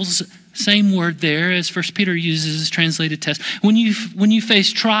trials." Same word there as 1 Peter uses, translated test. When you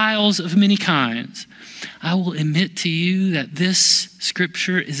face trials of many kinds. I will admit to you that this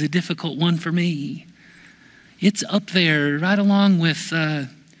scripture is a difficult one for me. It's up there right along with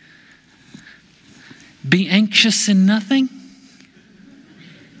be anxious in nothing.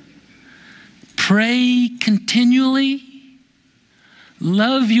 Pray continually.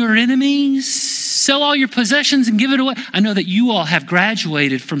 Love your enemies. Sell all your possessions and give it away. I know that you all have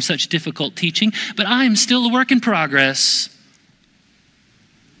graduated from such difficult teaching, but I am still a work in progress.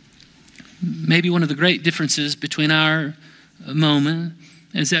 Maybe one of the great differences between our moment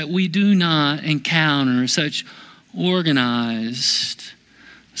is that we do not encounter such organized,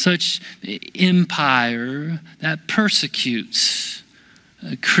 such empire that persecutes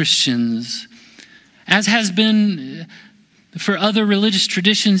Christians, as has been for other religious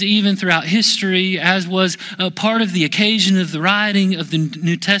traditions even throughout history, as was a part of the occasion of the writing of the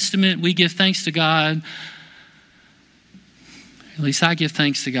New Testament. We give thanks to God, at least I give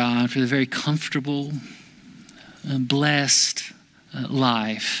thanks to God, for the very comfortable, blessed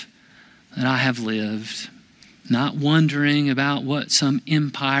life that I have lived, not wondering about what some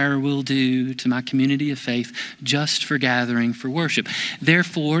empire will do to my community of faith just for gathering for worship.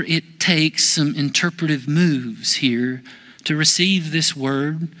 Therefore, it takes some interpretive moves here to receive this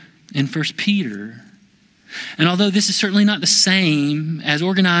word in 1 Peter. And although this is certainly not the same as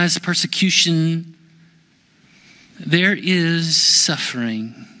organized persecution, there is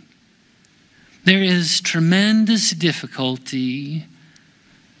suffering. There is tremendous difficulty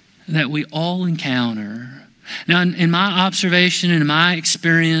that we all encounter. Now, in my observation and in my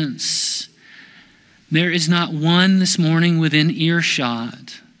experience, there is not one this morning within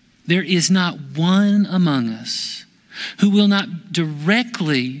earshot. There is not one among us who will not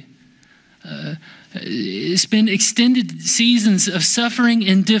directly spend extended seasons of suffering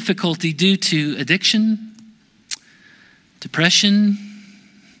and difficulty due to addiction, depression,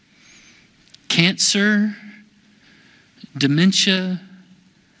 cancer, dementia,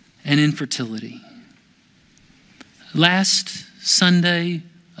 and infertility. Last Sunday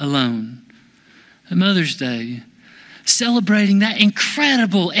alone, Mother's Day, celebrating that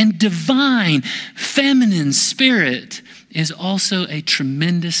incredible and divine feminine spirit, is also a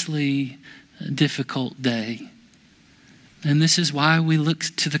tremendously difficult day. And this is why we look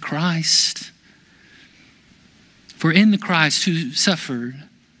to the Christ. For in the Christ who suffered,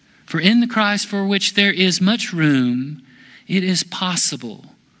 for in the Christ for which there is much room, it is possible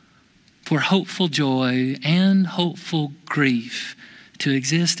for hopeful joy and hopeful grief to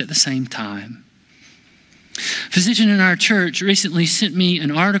exist at the same time. A physician in our church recently sent me an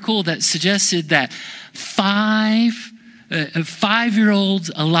article that suggested that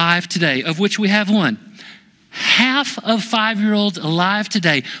five-year-olds alive today, of which we have one, half of 5-year-olds alive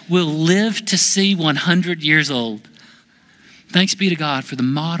today will live to see 100 years old. Thanks be to God for the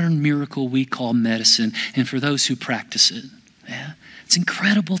modern miracle we call medicine and for those who practice it. Yeah? It's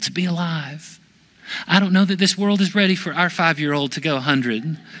incredible to be alive. I don't know that this world is ready for our 5-year-old to go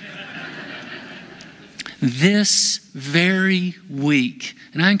 100. This very week,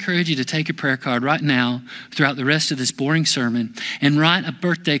 and I encourage you to take a prayer card right now throughout the rest of this boring sermon and write a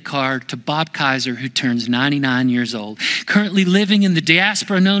birthday card to Bob Kaiser, who turns 99 years old, currently living in the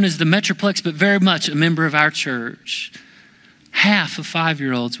diaspora known as the Metroplex, but very much a member of our church. Half of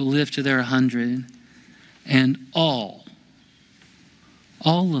 5-year-olds will live to their 100, and all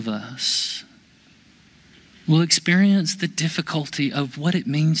of us will experience the difficulty of what it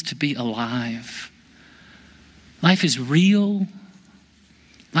means to be alive. Life is real.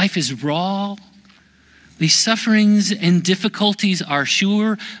 Life is raw. These sufferings and difficulties are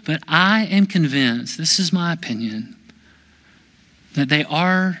sure, but I am convinced, this is my opinion, that they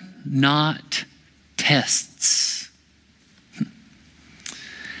are not tests.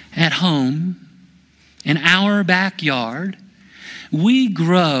 At home, in our backyard, we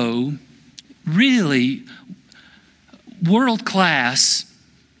grow really world-class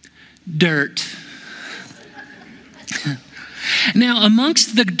dirt. Now,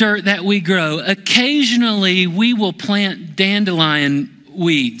 amongst the dirt that we grow, occasionally we will plant dandelion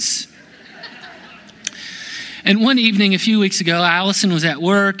weeds. And one evening a few weeks ago, Allison was at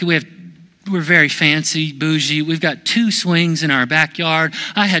work. We're very fancy, bougie. We've got 2 swings in our backyard.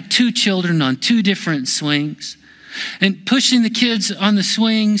 I had 2 children on 2 different swings. And pushing the kids on the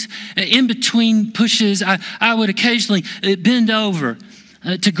swings, in between pushes, I would occasionally bend over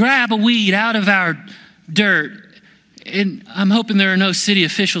to grab a weed out of our dirt. And I'm hoping there are no city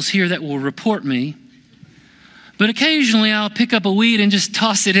officials here that will report me. But occasionally I'll pick up a weed and just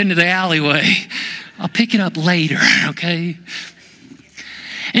toss it into the alleyway. I'll pick it up later, okay?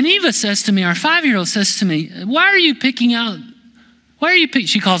 And Eva says to me, our 5-year-old says to me,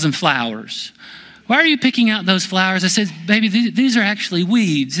 she calls them flowers. Why are you picking out those flowers? I said, baby, these are actually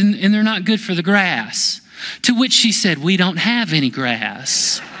weeds and they're not good for the grass. To which she said, we don't have any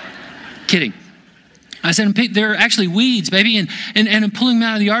grass. Kidding. I said, they're actually weeds, baby, and I'm pulling them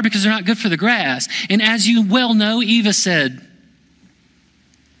out of the yard because they're not good for the grass. And as you well know, Eva said,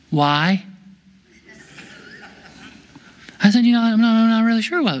 why? I said, I'm not really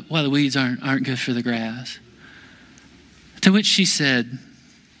sure why the weeds aren't good for the grass. To which she said,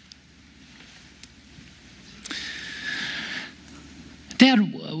 Dad,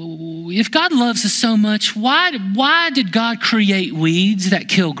 if God loves us so much, why did God create weeds that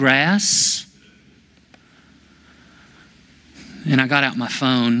kill grass? And I got out my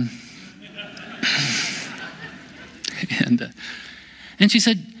phone. and she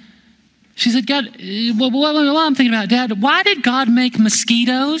said, God, well, I'm thinking about, Dad, why did God make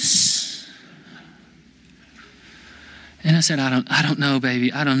mosquitoes? And I said, I don't know,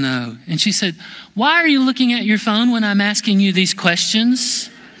 baby. I don't know. And she said, why are you looking at your phone when I'm asking you these questions?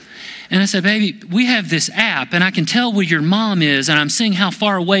 And I said, baby, we have this app and I can tell where your mom is and I'm seeing how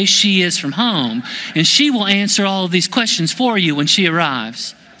far away she is from home. And she will answer all of these questions for you when she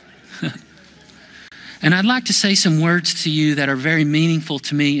arrives. And I'd like to say some words to you that are very meaningful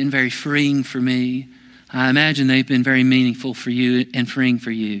to me and very freeing for me. I imagine they've been very meaningful for you and freeing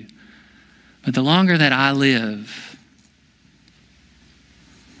for you. But the longer that I live,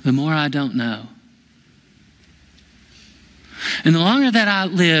 the more I don't know. And the longer that I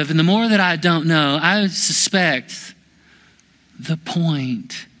live and the more that I don't know, I suspect the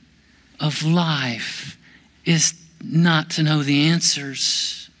point of life is not to know the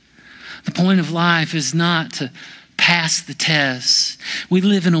answers. The point of life is not to pass the test. We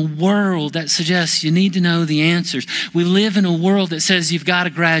live in a world that suggests you need to know the answers. We live in a world that says you've got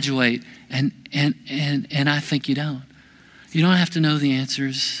to graduate, and I think you don't. You don't have to know the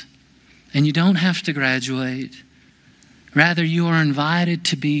answers, and you don't have to graduate. Rather, you are invited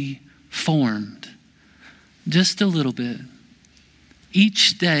to be formed just a little bit.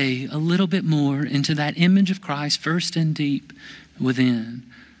 Each day, a little bit more into that image of Christ, first and deep within.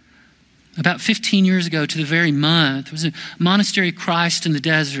 About 15 years ago to the very month, there was a monastery of Christ in the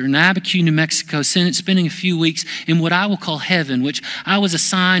desert in Albuquerque, New Mexico, spending a few weeks in what I will call heaven, which I was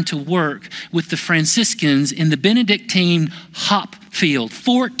assigned to work with the Franciscans in the Benedictine hop field,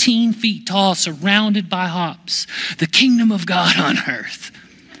 14 feet tall, surrounded by hops, the kingdom of God on earth.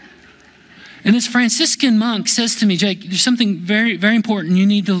 And this Franciscan monk says to me, Jake, there's something very, very important you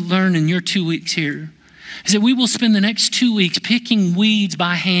need to learn in your 2 weeks here. He said, we will spend the next 2 weeks picking weeds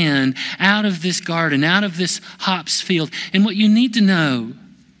by hand out of this garden, out of this hops field. And what you need to know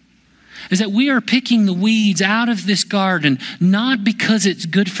is that we are picking the weeds out of this garden, not because it's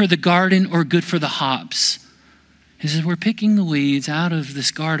good for the garden or good for the hops. He says, we're picking the weeds out of this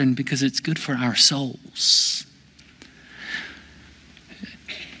garden because it's good for our souls.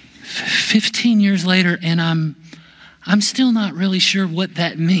 15 years later, and I'm still not really sure what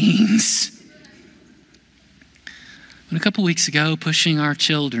that means. But a couple weeks ago, pushing our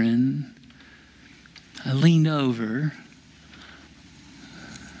children, I leaned over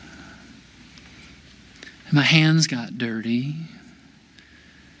and my hands got dirty,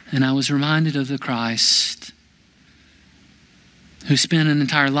 and I was reminded of the Christ who spent an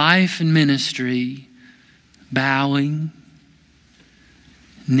entire life in ministry bowing,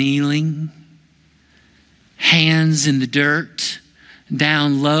 kneeling, hands in the dirt,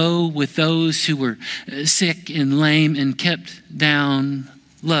 down low with those who were sick and lame and kept down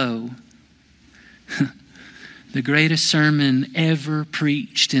low. The greatest sermon ever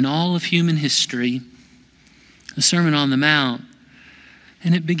preached in all of human history, the Sermon on the Mount.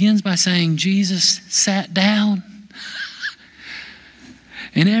 And it begins by saying, Jesus sat down.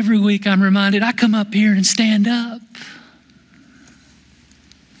 And every week I'm reminded, I come up here and stand up.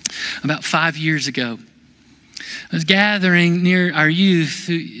 About 5 years ago, I was gathering near our youth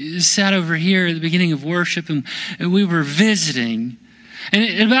who sat over here at the beginning of worship, and we were visiting. And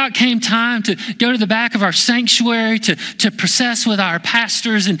it about came time to go to the back of our sanctuary to process with our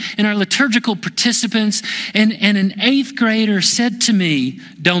pastors and our liturgical participants. And an 8th grader said to me,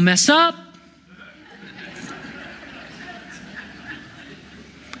 "Don't mess up."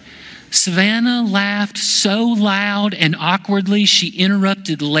 Savannah laughed so loud and awkwardly, she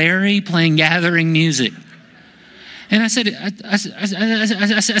interrupted Larry playing gathering music. And I said,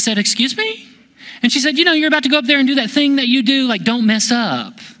 "Excuse me?" And she said, "You're about to go up there and do that thing that you do, like don't mess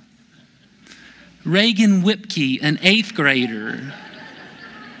up." Reagan Whipke, an 8th grader.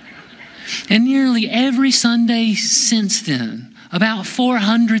 And nearly every Sunday since then, about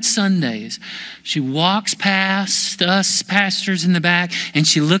 400 Sundays, she walks past us pastors in the back and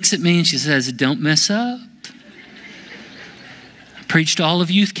she looks at me and she says, "Don't mess up." I preached all of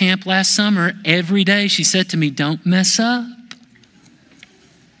youth camp last summer. Every day she said to me, "Don't mess up."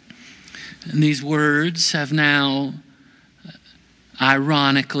 And these words have now,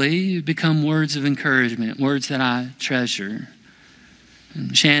 ironically, become words of encouragement, words that I treasure.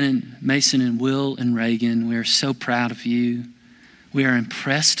 And Shannon, Mason, and Will and Reagan, we are so proud of you. We are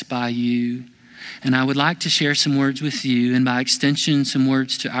impressed by you. And I would like to share some words with you, and by extension, some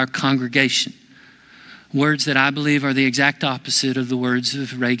words to our congregation. Words that I believe are the exact opposite of the words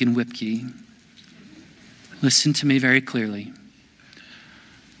of Reagan Whipke. Listen to me very clearly.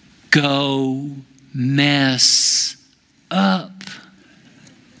 Go mess up.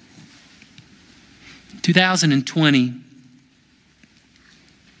 2020.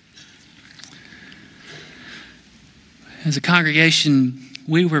 As a congregation,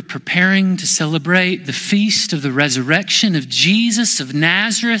 we were preparing to celebrate the feast of the resurrection of Jesus of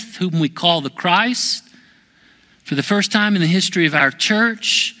Nazareth, whom we call the Christ. For the first time in the history of our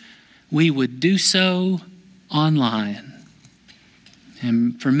church, we would do so online.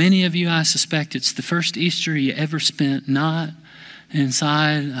 And for many of you, I suspect it's the first Easter you ever spent not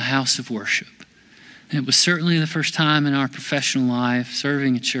inside a house of worship. It was certainly the first time in our professional life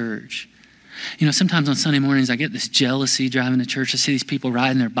serving a church. Sometimes on Sunday mornings, I get this jealousy driving to church. I see these people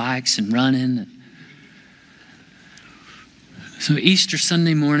riding their bikes and running. So Easter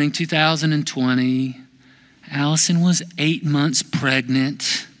Sunday morning, 2020, Allison was 8 months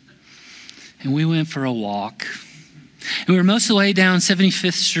pregnant, and we went for a walk. And we were most of the way down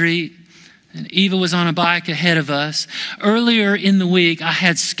 75th Street, and Eva was on a bike ahead of us. Earlier in the week, I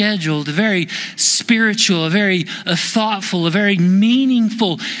had scheduled a very spiritual, a very thoughtful, a very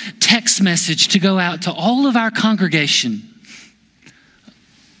meaningful text message to go out to all of our congregation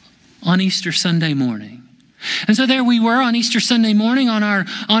on Easter Sunday morning. And so there we were on Easter Sunday morning on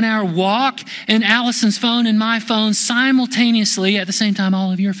our walk, and Allison's phone and my phone simultaneously, at the same time,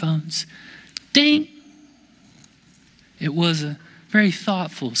 all of your phones. Ding! It was a very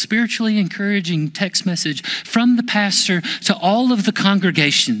thoughtful, spiritually encouraging text message from the pastor to all of the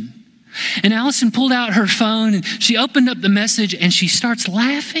congregation. And Allison pulled out her phone and she opened up the message and she starts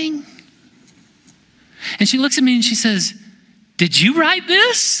laughing. And she looks at me and she says, "Did you write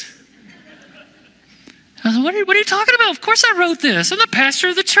this?" I said, what are you talking about? Of course I wrote this. I'm the pastor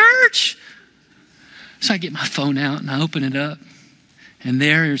of the church. So I get my phone out and I open it up. And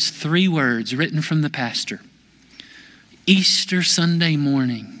there's 3 words written from the pastor. Easter Sunday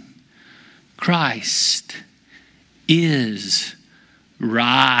morning, Christ is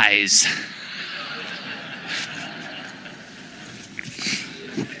rise.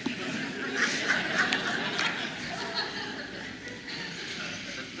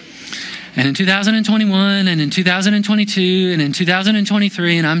 And in 2021 and in 2022 and in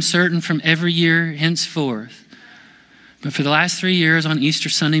 2023, and I'm certain from every year henceforth, but for the last 3 years on Easter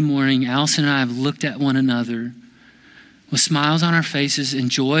Sunday morning, Allison and I have looked at one another with smiles on our faces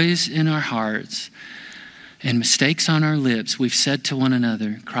and joys in our hearts and mistakes on our lips. We've said to one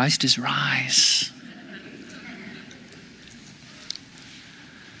another, Christ is rise.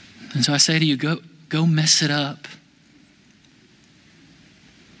 And so I say to you, go mess it up.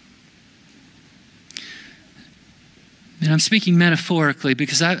 And I'm speaking metaphorically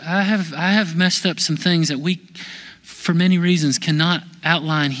because I have messed up some things that we, for many reasons, cannot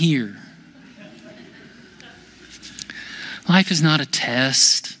outline here. Life is not a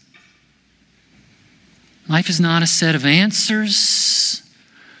test. Life is not a set of answers.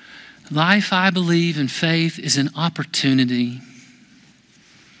 Life, I believe, in faith is an opportunity.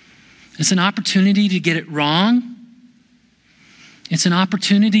 It's an opportunity to get it wrong. It's an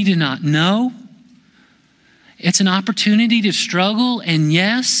opportunity to not know. It's an opportunity to struggle and,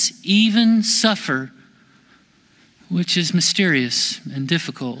 yes, even suffer, which is mysterious and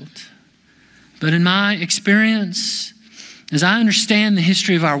difficult. But in my experience, as I understand the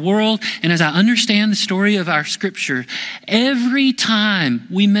history of our world, and as I understand the story of our scripture, every time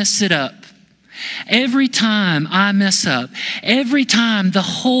we mess it up, every time I mess up, every time the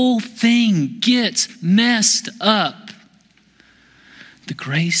whole thing gets messed up, the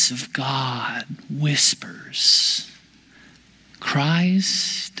grace of God whispers,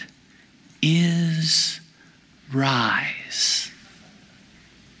 Christ is rise.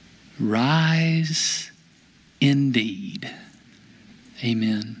 Rise indeed.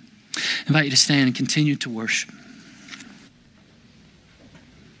 Amen. I invite you to stand and continue to worship.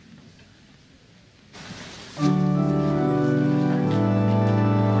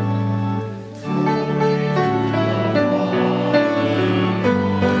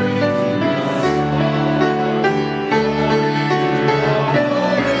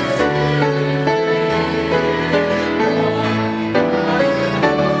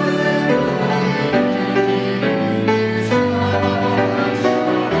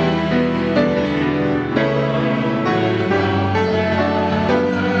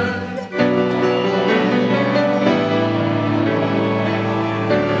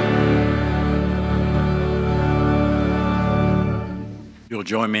 You'll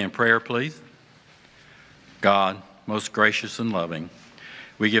join me in prayer, please. God, most gracious and loving,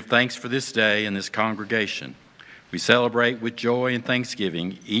 we give thanks for this day and this congregation. We celebrate with joy and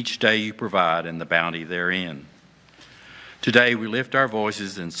thanksgiving each day you provide and the bounty therein. Today we lift our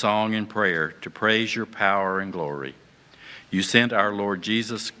voices in song and prayer to praise your power and glory. You sent our Lord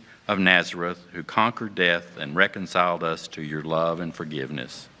Jesus of Nazareth, who conquered death and reconciled us to your love and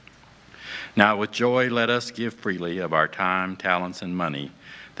forgiveness. Now with joy let us give freely of our time, talents, and money,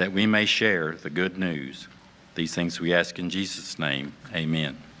 that we may share the good news. These things we ask in Jesus' name.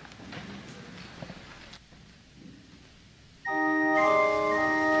 Amen.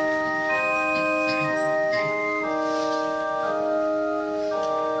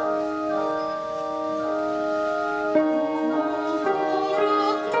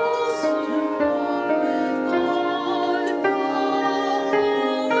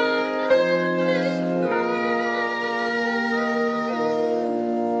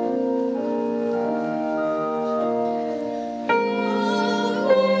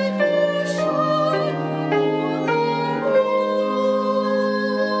 Oh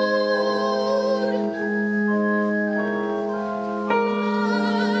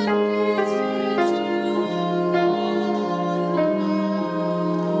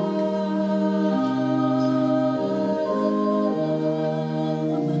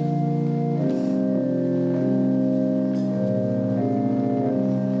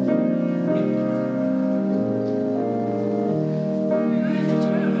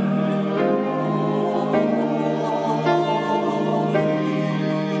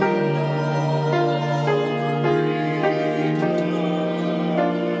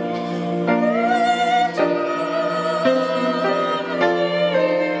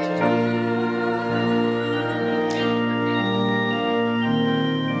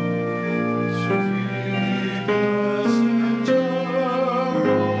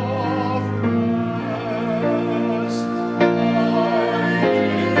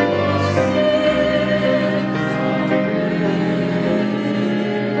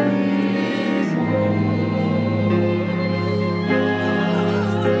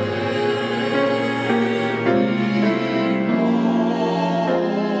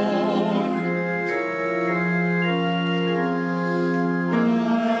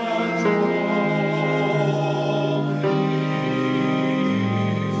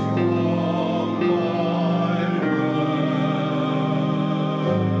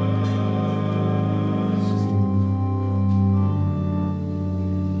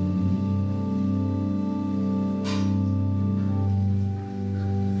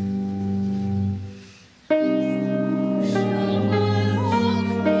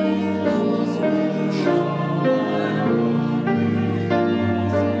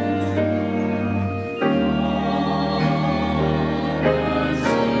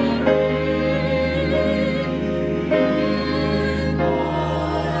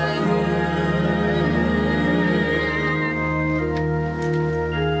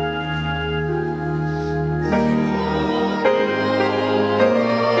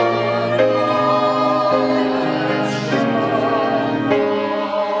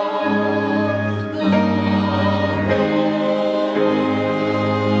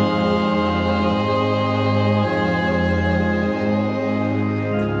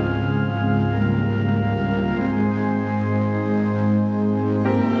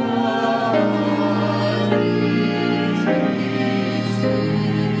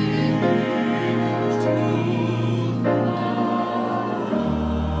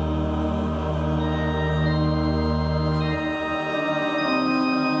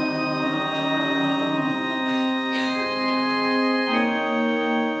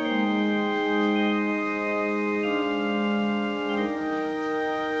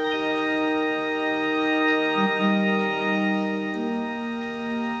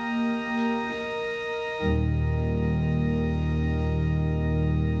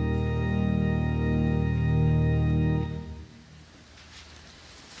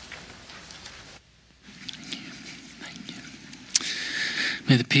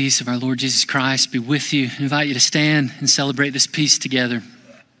May the peace of our Lord Jesus Christ be with you. I invite you to stand and celebrate this peace together.